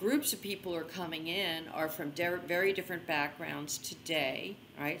the groups of people who are coming in are from very different backgrounds today,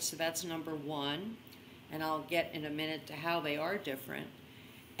 right? So that's number one, and I'll get in a minute to how they are different.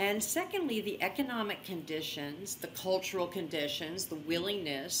 And secondly, the economic conditions, the cultural conditions, the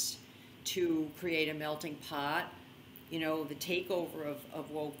willingness to create a melting pot, the takeover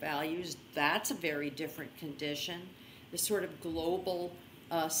of woke values, that's a very different condition. The sort of global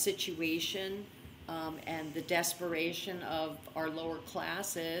situation and the desperation of our lower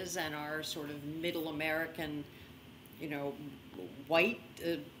classes and our sort of middle American, white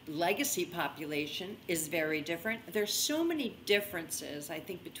legacy population is very different. There's so many differences, I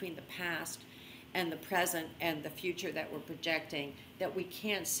think, between the past and the present and the future that we're projecting, that we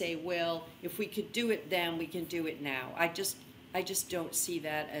can't say, well, if we could do it then, we can do it now. I just don't see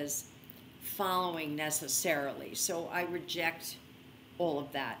that as following necessarily. So I reject all of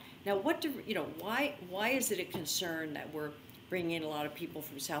that. Now, why is it a concern that we're bringing in a lot of people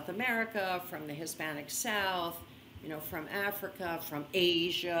from South America, from the Hispanic South, from Africa, from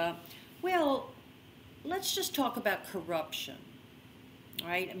Asia? Well, let's just talk about corruption.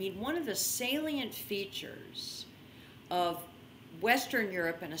 Right? I mean, one of the salient features of Western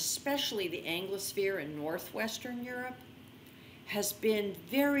Europe, and especially the Anglosphere in Northwestern Europe, has been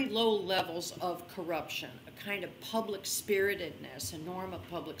very low levels of corruption, a kind of public spiritedness, a norm of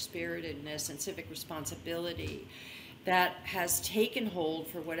public spiritedness and civic responsibility. that has taken hold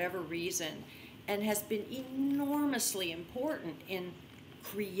for whatever reason and has been enormously important in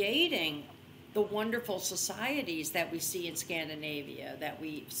creating the wonderful societies that we see in Scandinavia, that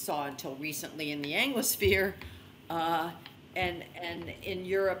we saw until recently in the Anglosphere, and in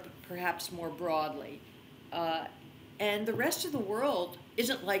Europe perhaps more broadly. And the rest of the world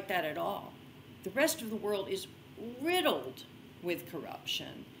isn't like that at all. The rest of the world is riddled with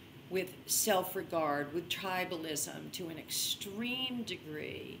corruption, with self-regard, with tribalism to an extreme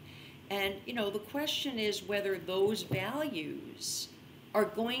degree. And, you know, the question is whether those values are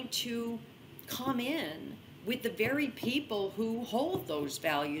going to come in with the very people who hold those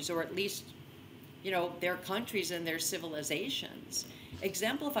values, or at least, you know, their countries and their civilizations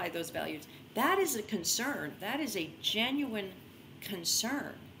exemplify those values. That is a concern. That is a genuine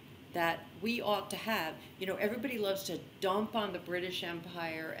concern that we ought to have. You know, everybody loves to dump on the British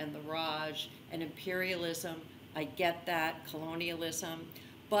Empire and the Raj and imperialism. I get that, colonialism.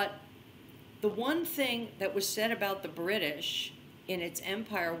 But the one thing that was said about the British in its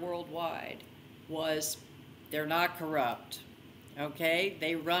empire worldwide was they're not corrupt, okay?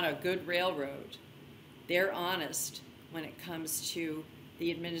 They run a good railroad. They're honest when it comes to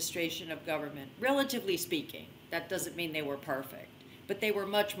the administration of government, relatively speaking. That doesn't mean they were perfect, but they were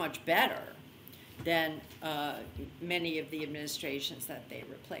much, much better than many of the administrations that they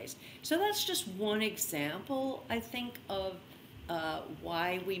replaced. So that's just one example, I think, of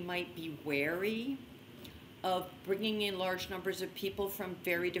why we might be wary of bringing in large numbers of people from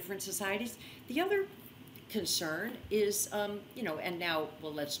very different societies. The other concern is, you know, and now,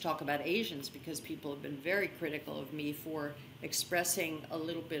 well, let's talk about Asians, because people have been very critical of me for expressing a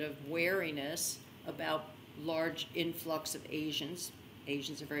little bit of wariness about large influx of Asians.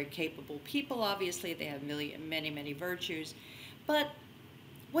 Asians are very capable people, obviously. They have many virtues. But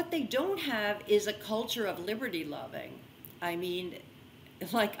what they don't have is a culture of liberty loving. I mean,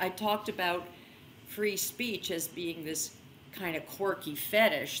 like I talked about free speech as being this kind of quirky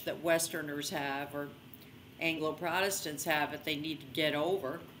fetish that Westerners have, or Anglo-Protestants have, that they need to get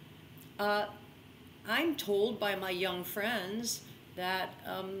over. I'm told by my young friends that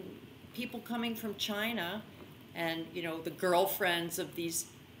people coming from China and, you know, the girlfriends of these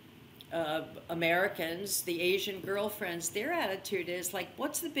Americans, the Asian girlfriends, their attitude is like,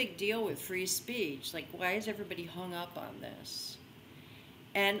 what's the big deal with free speech? Like, why is everybody hung up on this?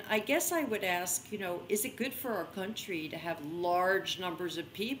 And I guess I would ask, you know, is it good for our country to have large numbers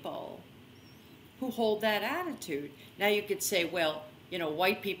of people who hold that attitude? Now you could say, well, you know,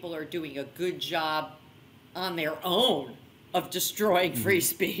 white people are doing a good job on their own of destroying free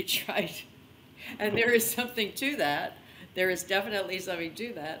speech, right? And there is something to that. There is definitely something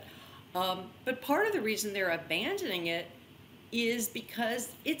to that. But part of the reason they're abandoning it is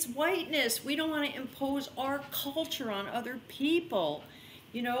because it's whiteness. We don't want to impose our culture on other people.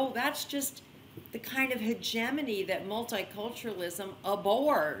 You know, that's just the kind of hegemony that multiculturalism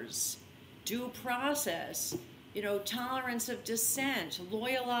abhors. Due process, you know, tolerance of dissent,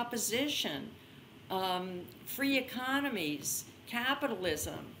 loyal opposition, free economies,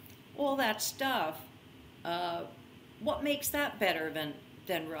 capitalism, all that stuff. What makes that better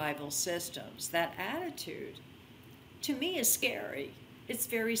than rival systems? That attitude, to me, is scary. It's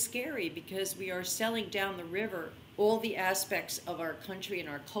very scary because we are selling down the river all the aspects of our country and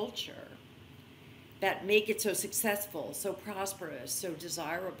our culture that make it so successful, so prosperous, so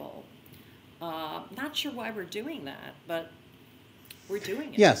desirable. Not sure why we're doing that, but we're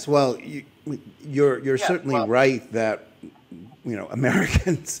doing it. Yes, well, you're certainly right that, you know,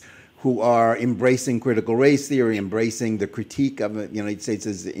 Americans who are embracing critical race theory, embracing the critique of the United States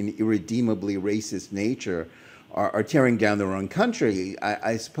as an irredeemably racist nature, are tearing down their own country.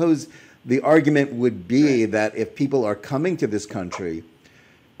 I suppose the argument would be that if people are coming to this country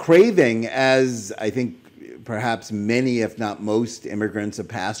craving, as I think perhaps many, if not most, immigrants of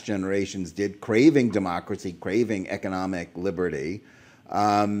past generations did, craving democracy, craving economic liberty,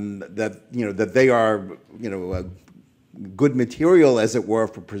 that they are, you know, good material, as it were,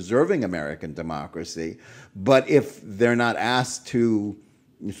 for preserving American democracy. But if they're not asked to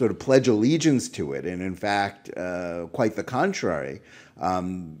sort of pledge allegiance to it, and in fact, quite the contrary,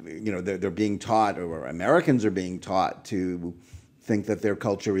 you know, they're being taught, or Americans are being taught, to think that their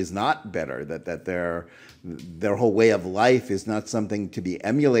culture is not better, that their whole way of life is not something to be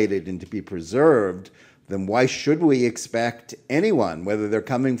emulated and to be preserved, then why should we expect anyone, whether they're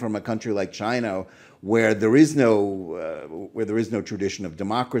coming from a country like China, where there is no tradition of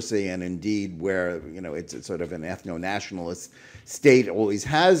democracy, and indeed where, you know, it's sort of an ethno-nationalist state, always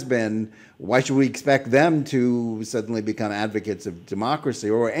has been, why should we expect them to suddenly become advocates of democracy,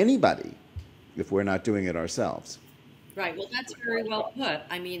 or anybody, if we're not doing it ourselves? Right. Well, that's very well put.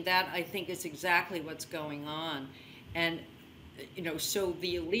 I mean, that I think is exactly what's going on. And, so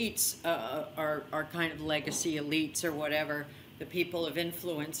the elites are kind of legacy elites or whatever. The people of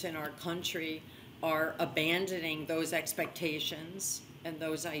influence in our country are abandoning those expectations and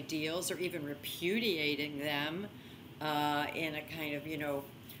those ideals, or even repudiating them in a kind of,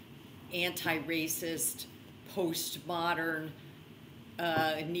 anti-racist, postmodern,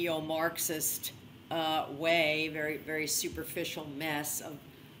 neo-Marxist way, very, very superficial mess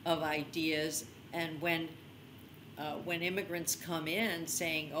of ideas. And when immigrants come in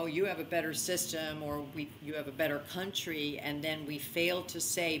saying, "Oh, you have a better system," or "You have a better country," and then we fail to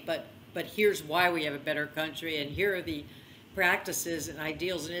say, "But here's why we have a better country, and here are the practices and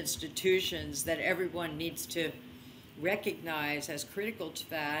ideals and institutions that everyone needs to recognize as critical to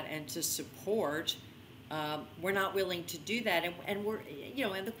that and to support." We're not willing to do that, and we're,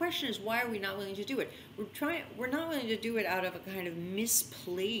 and the question is, why are we not willing to do it? We're not willing to do it out of a kind of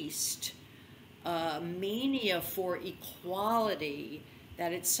misplaced mania for equality,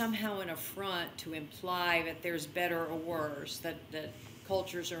 that it's somehow an affront to imply that there's better or worse, that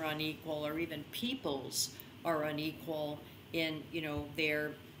cultures are unequal, or even peoples are unequal in,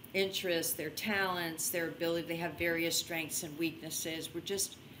 their interests, their talents, their ability. They have various strengths and weaknesses. We're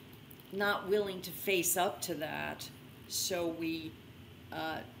just not willing to face up to that, so we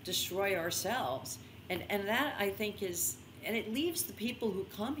destroy ourselves. And that, I think, and it leaves the people who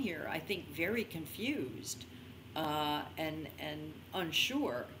come here, I think, very confused and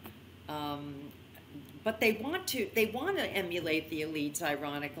unsure. But they want to emulate the elites,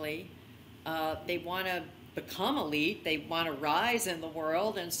 ironically. They want to become elite. They want to rise in the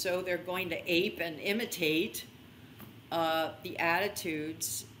world, and so they're going to ape and imitate the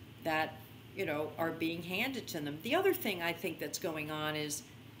attitudes that, are being handed to them. The other thing I think that's going on is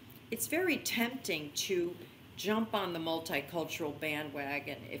it's very tempting to jump on the multicultural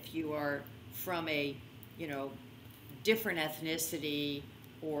bandwagon if you are from a, different ethnicity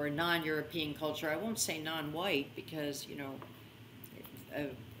or non-European culture. I won't say non-white, because,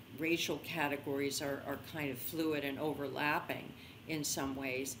 racial categories are kind of fluid and overlapping in some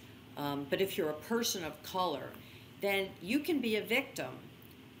ways. But if you're a person of color, then you can be a victim.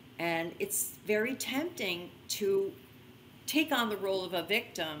 And it's very tempting to take on the role of a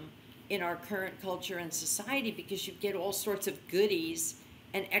victim in our current culture and society, because you get all sorts of goodies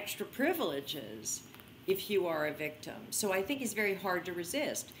and extra privileges if you are a victim. So I think it's very hard to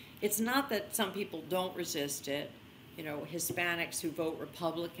resist. It's not that some people don't resist it. Hispanics who vote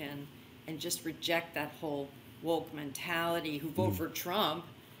Republican and just reject that whole woke mentality, who vote for Trump,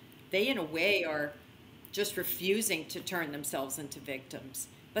 they in a way are just refusing to turn themselves into victims.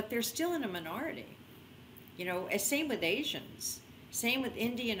 But they're still in a minority. Same with Asians, same with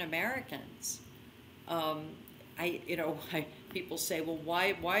Indian Americans. People say, well,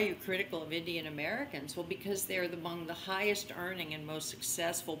 why are you critical of Indian Americans? Well, because they're among the highest earning and most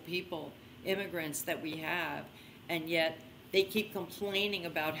successful people, immigrants that we have, and yet they keep complaining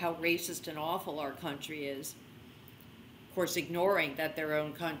about how racist and awful our country is. Of course, ignoring that their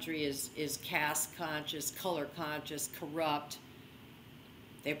own country is caste conscious, color conscious, corrupt.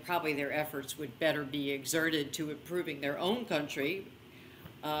 Their efforts would better be exerted to improving their own country,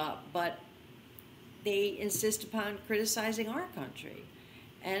 but they insist upon criticizing our country,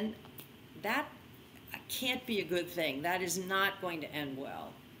 and that can't be a good thing. That is not going to end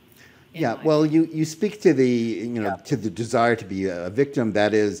well. Yeah, well, you speak to the to the desire to be a victim.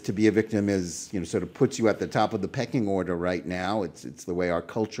 That is, to be a victim is sort of puts you at the top of the pecking order right now. It's the way our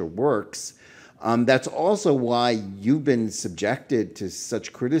culture works. That's also why you've been subjected to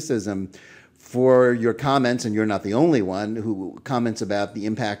such criticism for your comments, and you're not the only one who comments about the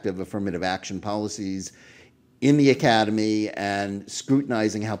impact of affirmative action policies in the academy and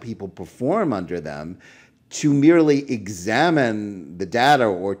scrutinizing how people perform under them. To merely examine the data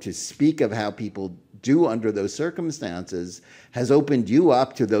or to speak of how people do under those circumstances has opened you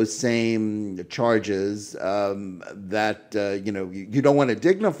up to those same charges that you don't want to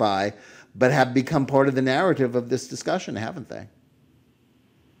dignify, but have become part of the narrative of this discussion, haven't they?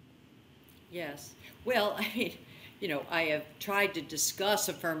 Yes. Well, I have tried to discuss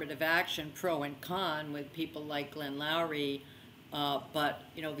affirmative action, pro and con, with people like Glenn Lowry, but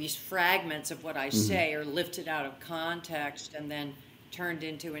these fragments of what I say are lifted out of context and then turned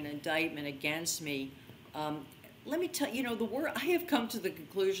into an indictment against me. Let me tell you, I have come to the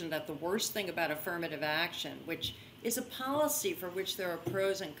conclusion that the worst thing about affirmative action, which is a policy for which there are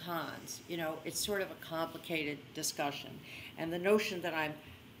pros and cons, it's sort of a complicated discussion, and the notion that I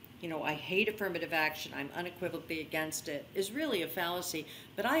hate affirmative action, I'm unequivocally against it, is really a fallacy.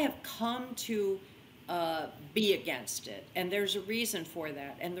 But I have come to be against it. And there's a reason for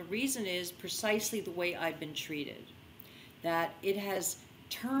that. And the reason is precisely the way I've been treated, that it has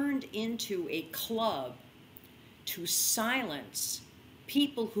turned into a club to silence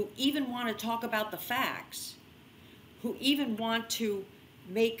people who even want to talk about the facts, who even want to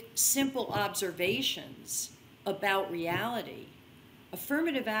make simple observations about reality.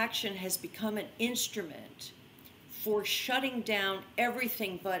 Affirmative action has become an instrument for shutting down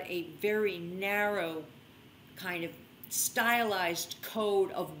everything but a very narrow kind of stylized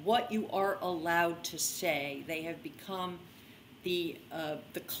code of what you are allowed to say. They have become the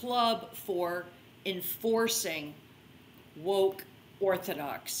club for enforcing woke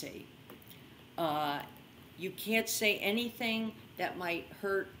orthodoxy. You can't say anything that might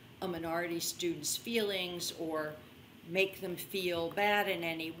hurt a minority student's feelings or make them feel bad in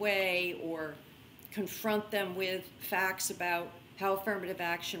any way or confront them with facts about how affirmative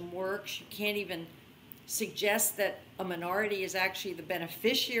action works. You can't even suggest that a minority is actually the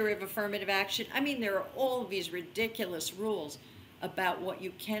beneficiary of affirmative action. I mean, there are all of these ridiculous rules about what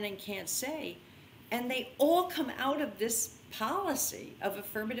you can and can't say, and they all come out of this policy of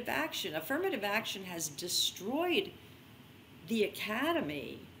affirmative action. Affirmative action has destroyed the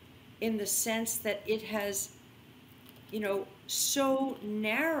academy in the sense that it has, so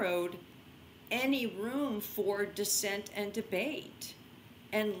narrowed any room for dissent and debate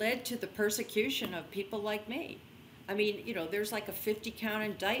and led to the persecution of people like me. I mean, there's like a 50-count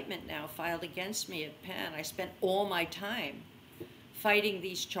indictment now filed against me at Penn. I spent all my time fighting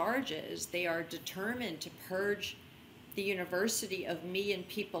these charges. They are determined to purge the university of me and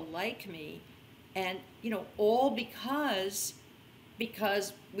people like me. And, all because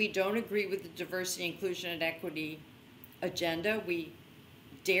we don't agree with the diversity, inclusion, and equity agenda. We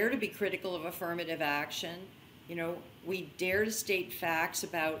dare to be critical of affirmative action. We dare to state facts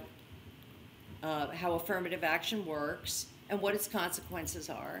about how affirmative action works and what its consequences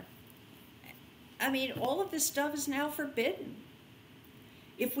are. I mean, all of this stuff is now forbidden.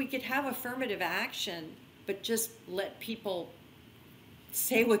 If we could have affirmative action, but just let people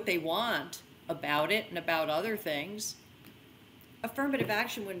say what they want about it and about other things, affirmative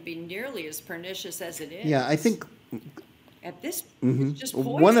action wouldn't be nearly as pernicious as it is. Yeah, I think at this, it's just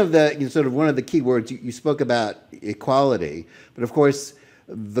poison. One of the key words you spoke about equality, but of course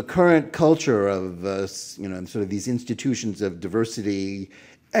the current culture of sort of these institutions of diversity,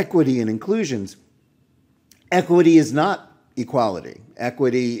 equity, and inclusions. Equity is not equality.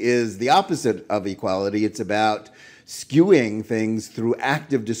 Equity is the opposite of equality. It's about skewing things through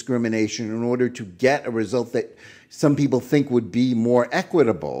active discrimination in order to get a result that some people think would be more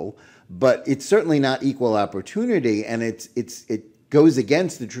equitable, but it's certainly not equal opportunity, and it goes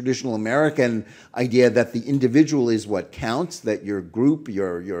against the traditional American idea that the individual is what counts, that your group,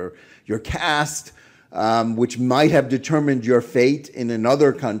 your caste, which might have determined your fate in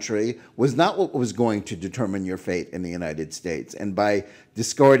another country, was not what was going to determine your fate in the United States. And by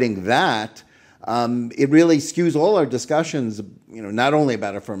discarding that, it really skews all our discussions, not only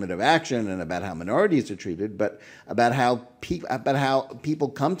about affirmative action and about how minorities are treated, but about how people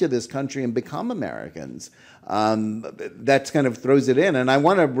come to this country and become Americans. That kind of throws it in. And I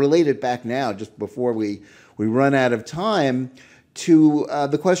want to relate it back now, just before we run out of time, to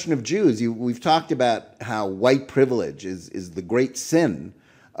the question of Jews. We've talked about how white privilege is the great sin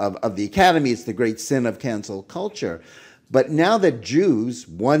of the academy. It's the great sin of cancel culture. But now that Jews,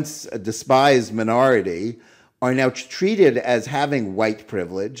 once a despised minority, are now treated as having white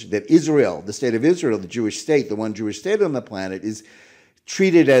privilege, that Israel, the state of Israel, the Jewish state, the one Jewish state on the planet, is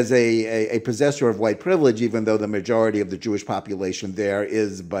treated as a possessor of white privilege, even though the majority of the Jewish population there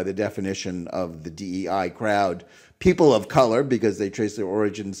is, by the definition of the DEI crowd, people of color, because they trace their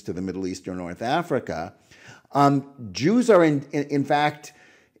origins to the Middle East or North Africa. Jews are, in fact,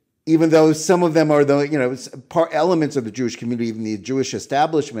 even though some of them are elements of the Jewish community, even the Jewish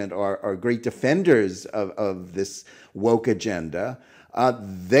establishment are great defenders of this woke agenda,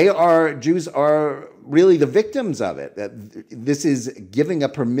 Jews are really the victims of it. That this is giving a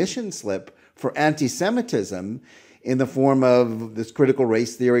permission slip for anti-Semitism in the form of this critical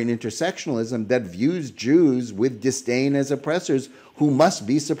race theory and intersectionalism that views Jews with disdain as oppressors who must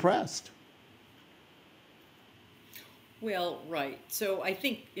be suppressed. Well, right. So I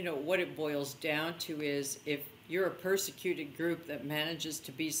think, what it boils down to is if you're a persecuted group that manages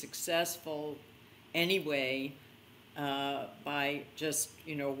to be successful anyway by just,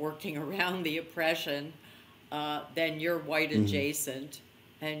 working around the oppression, then you're white adjacent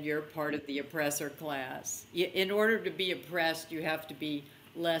and you're part of the oppressor class. In order to be oppressed, you have to be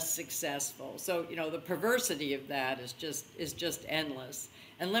less successful. So, you know, the perversity of that is just endless.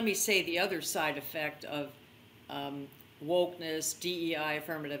 And let me say the other side effect of wokeness, DEI,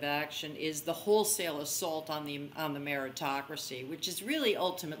 affirmative action is the wholesale assault on the meritocracy, which is really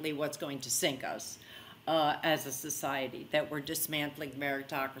ultimately what's going to sink us as a society, that we're dismantling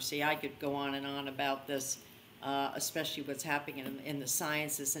meritocracy. I could go on and on about this, especially what's happening in the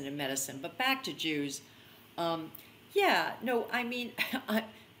sciences and in medicine. But back to Jews. Yeah, no, I mean,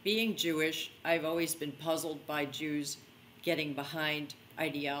 being Jewish, I've always been puzzled by Jews getting behind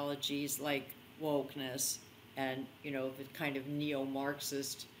ideologies like wokeness and, you know, the kind of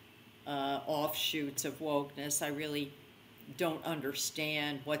neo-Marxist offshoots of wokeness. I really don't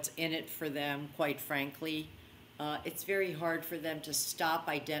understand what's in it for them, quite frankly. It's very hard for them to stop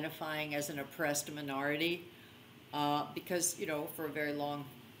identifying as an oppressed minority because, you know, for a very long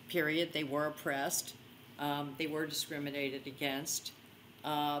period they were oppressed. They were discriminated against,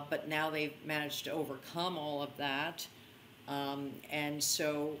 but now they've managed to overcome all of that. And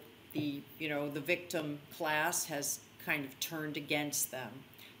so the victim class has kind of turned against them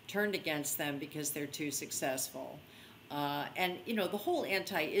because they're too successful. And, you know, the whole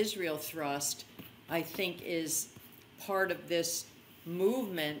anti-Israel thrust, I think, is part of this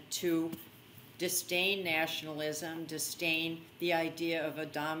movement to disdain nationalism, disdain the idea of a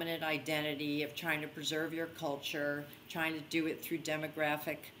dominant identity, of trying to preserve your culture, trying to do it through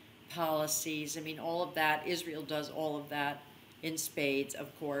demographic policies. I mean, all of that, Israel does all of that in spades,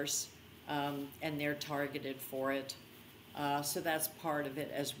 of course, and they're targeted for it. So that's part of it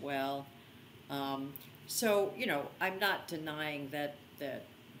as well. So, you know, I'm not denying that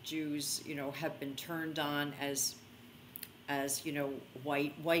Jews, you know, have been turned on as you know,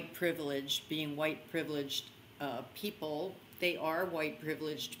 white privileged, being white privileged people. They are white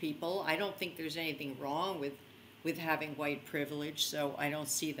privileged people. I don't think there's anything wrong with having white privilege, so I don't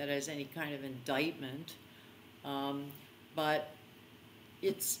see that as any kind of indictment. But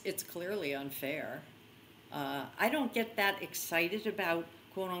it's clearly unfair. I don't get that excited about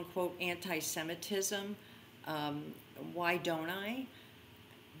quote unquote anti-Semitism. Why don't I?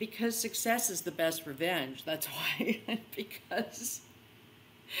 Because success is the best revenge. That's why. Because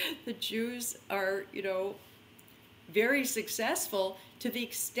the Jews are, you know, very successful to the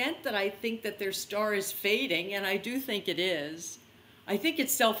extent that I think that their star is fading, and I do think it is. I think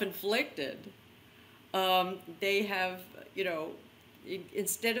it's self-inflicted. They have, you know,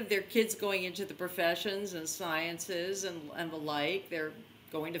 instead of their kids going into the professions and sciences and the like, they're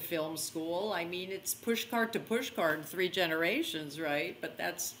going to film school. I mean, it's push cart to push cart in 3 generations, right? But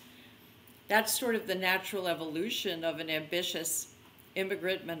that's sort of the natural evolution of an ambitious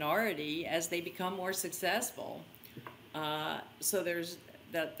immigrant minority as they become more successful. So there's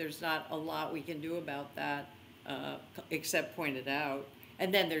not a lot we can do about that except point it out.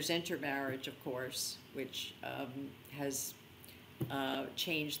 And then there's intermarriage, of course, which has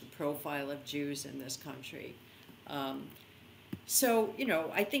changed the profile of Jews in this country. So, you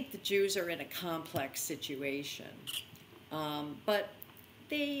know, I think the Jews are in a complex situation, but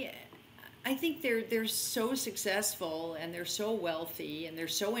I think they're so successful and they're so wealthy and they're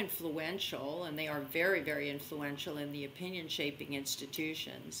so influential, and they are very, very influential in the opinion-shaping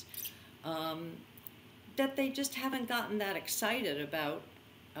institutions, that they just haven't gotten that excited about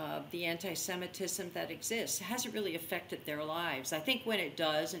the anti-Semitism that exists. It hasn't really affected their lives. I think when it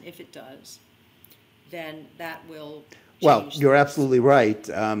does, and if it does, then that will change. Well, you're absolutely right.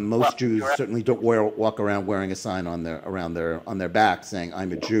 Most Jews certainly don't walk around wearing a sign on their back saying,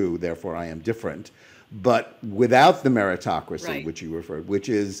 "I'm a Jew, therefore I am different." But without the meritocracy, Right, which you referred, which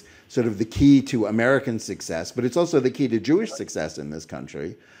is sort of the key to American success, but it's also the key to Jewish success in this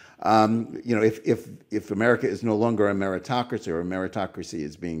country. You know, if America is no longer a meritocracy, or a meritocracy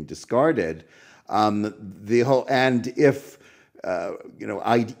is being discarded, if you know,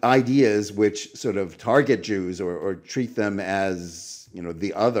 ideas which sort of target Jews or treat them as, you know,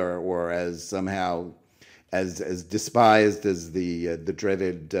 the other, or as somehow as despised as the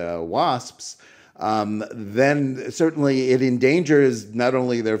dreaded WASPs, then certainly it endangers not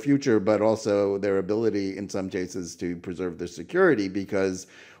only their future but also their ability in some cases to preserve their security, because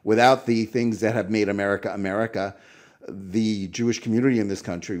without the things that have made America America, the Jewish community in this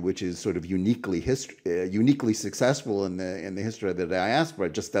country, which is sort of uniquely successful in the history of the diaspora,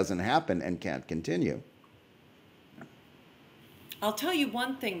 just doesn't happen and can't continue. I'll tell you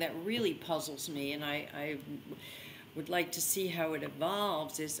one thing that really puzzles me, and I would like to see how it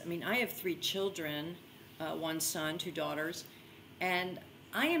evolves, is, I mean, I have 3 children, 1 son, 2 daughters, and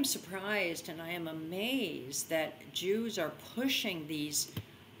I am surprised and I am amazed that Jews are pushing these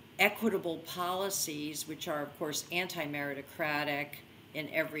equitable policies, which are, of course, anti-meritocratic, in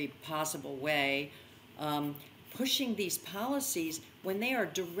every possible way, pushing these policies when they are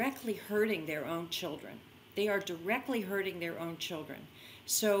directly hurting their own children. They are directly hurting their own children.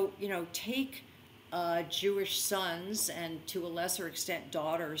 So, take Jewish sons and to a lesser extent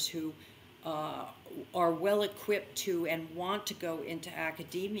daughters who are well equipped to and want to go into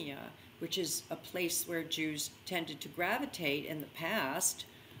academia, which is a place where Jews tended to gravitate in the past.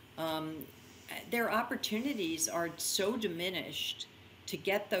 Their opportunities are so diminished to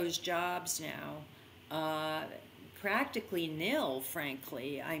get those jobs now, practically nil,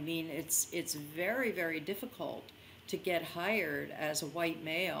 frankly. I mean, it's very, very difficult to get hired as a white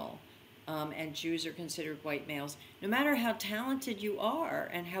male, and Jews are considered white males, no matter how talented you are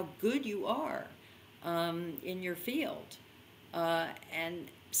and how good you are in your field. And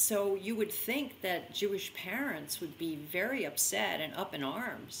so you would think that Jewish parents would be very upset and up in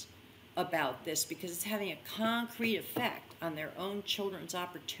arms about this, because it's having a concrete effect on their own children's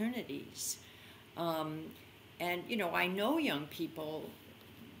opportunities. And, I know young people,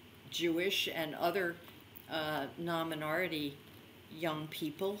 Jewish and other non-minority young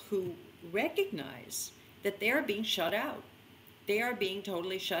people, who recognize that they are being shut out. They are being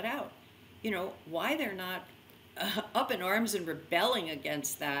totally shut out. Why they're not up in arms and rebelling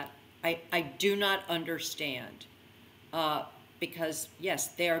against that, I do not understand. Because, yes,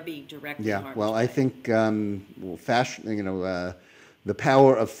 they are being directly harmed. Yeah, well, I think fashion, the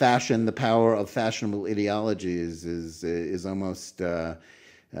power of fashion, the power of fashionable ideologies is almost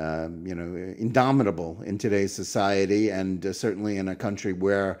indomitable in today's society, and certainly in a country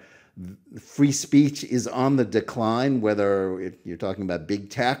where free speech is on the decline, whether you're talking about big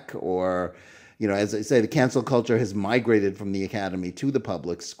tech or, as I say, the cancel culture has migrated from the academy to the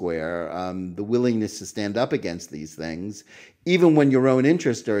public square. The willingness to stand up against these things, even when your own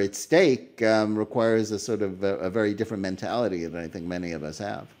interests are at stake, requires a sort of a very different mentality than I think many of us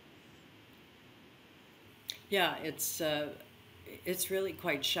have. Yeah, it's really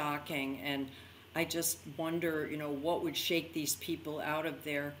quite shocking, and I just wonder, what would shake these people out of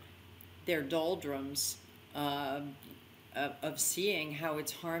their doldrums of seeing how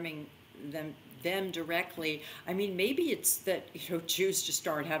it's harming them directly. I mean, maybe it's that Jews just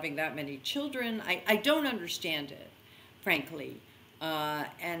aren't having that many children. I don't understand it, frankly,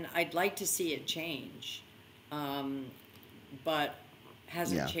 and I'd like to see it change, but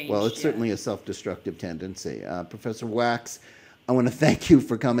hasn't changed. Well, it's yet. Certainly a self-destructive tendency. Professor Wax, I want to thank you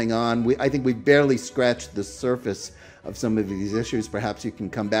for coming on. I think we've barely scratched the surface of some of these issues. Perhaps you can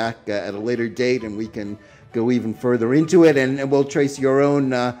come back at a later date and we can go even further into it, and we'll trace your own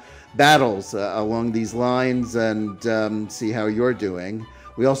battles along these lines and see how you're doing.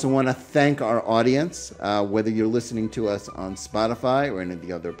 We also want to thank our audience, whether you're listening to us on Spotify or any of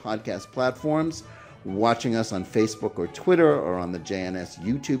the other podcast platforms, watching us on Facebook or Twitter, or on the JNS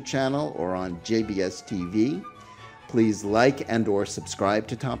YouTube channel, or on JBS TV. Please like and or subscribe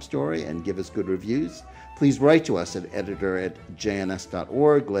to Top Story and give us good reviews. Please write to us at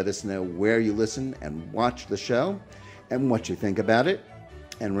editor@jns.org. Let us know where you listen and watch the show and what you think about it.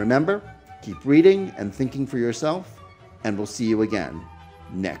 And remember, keep reading and thinking for yourself, and we'll see you again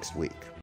next week.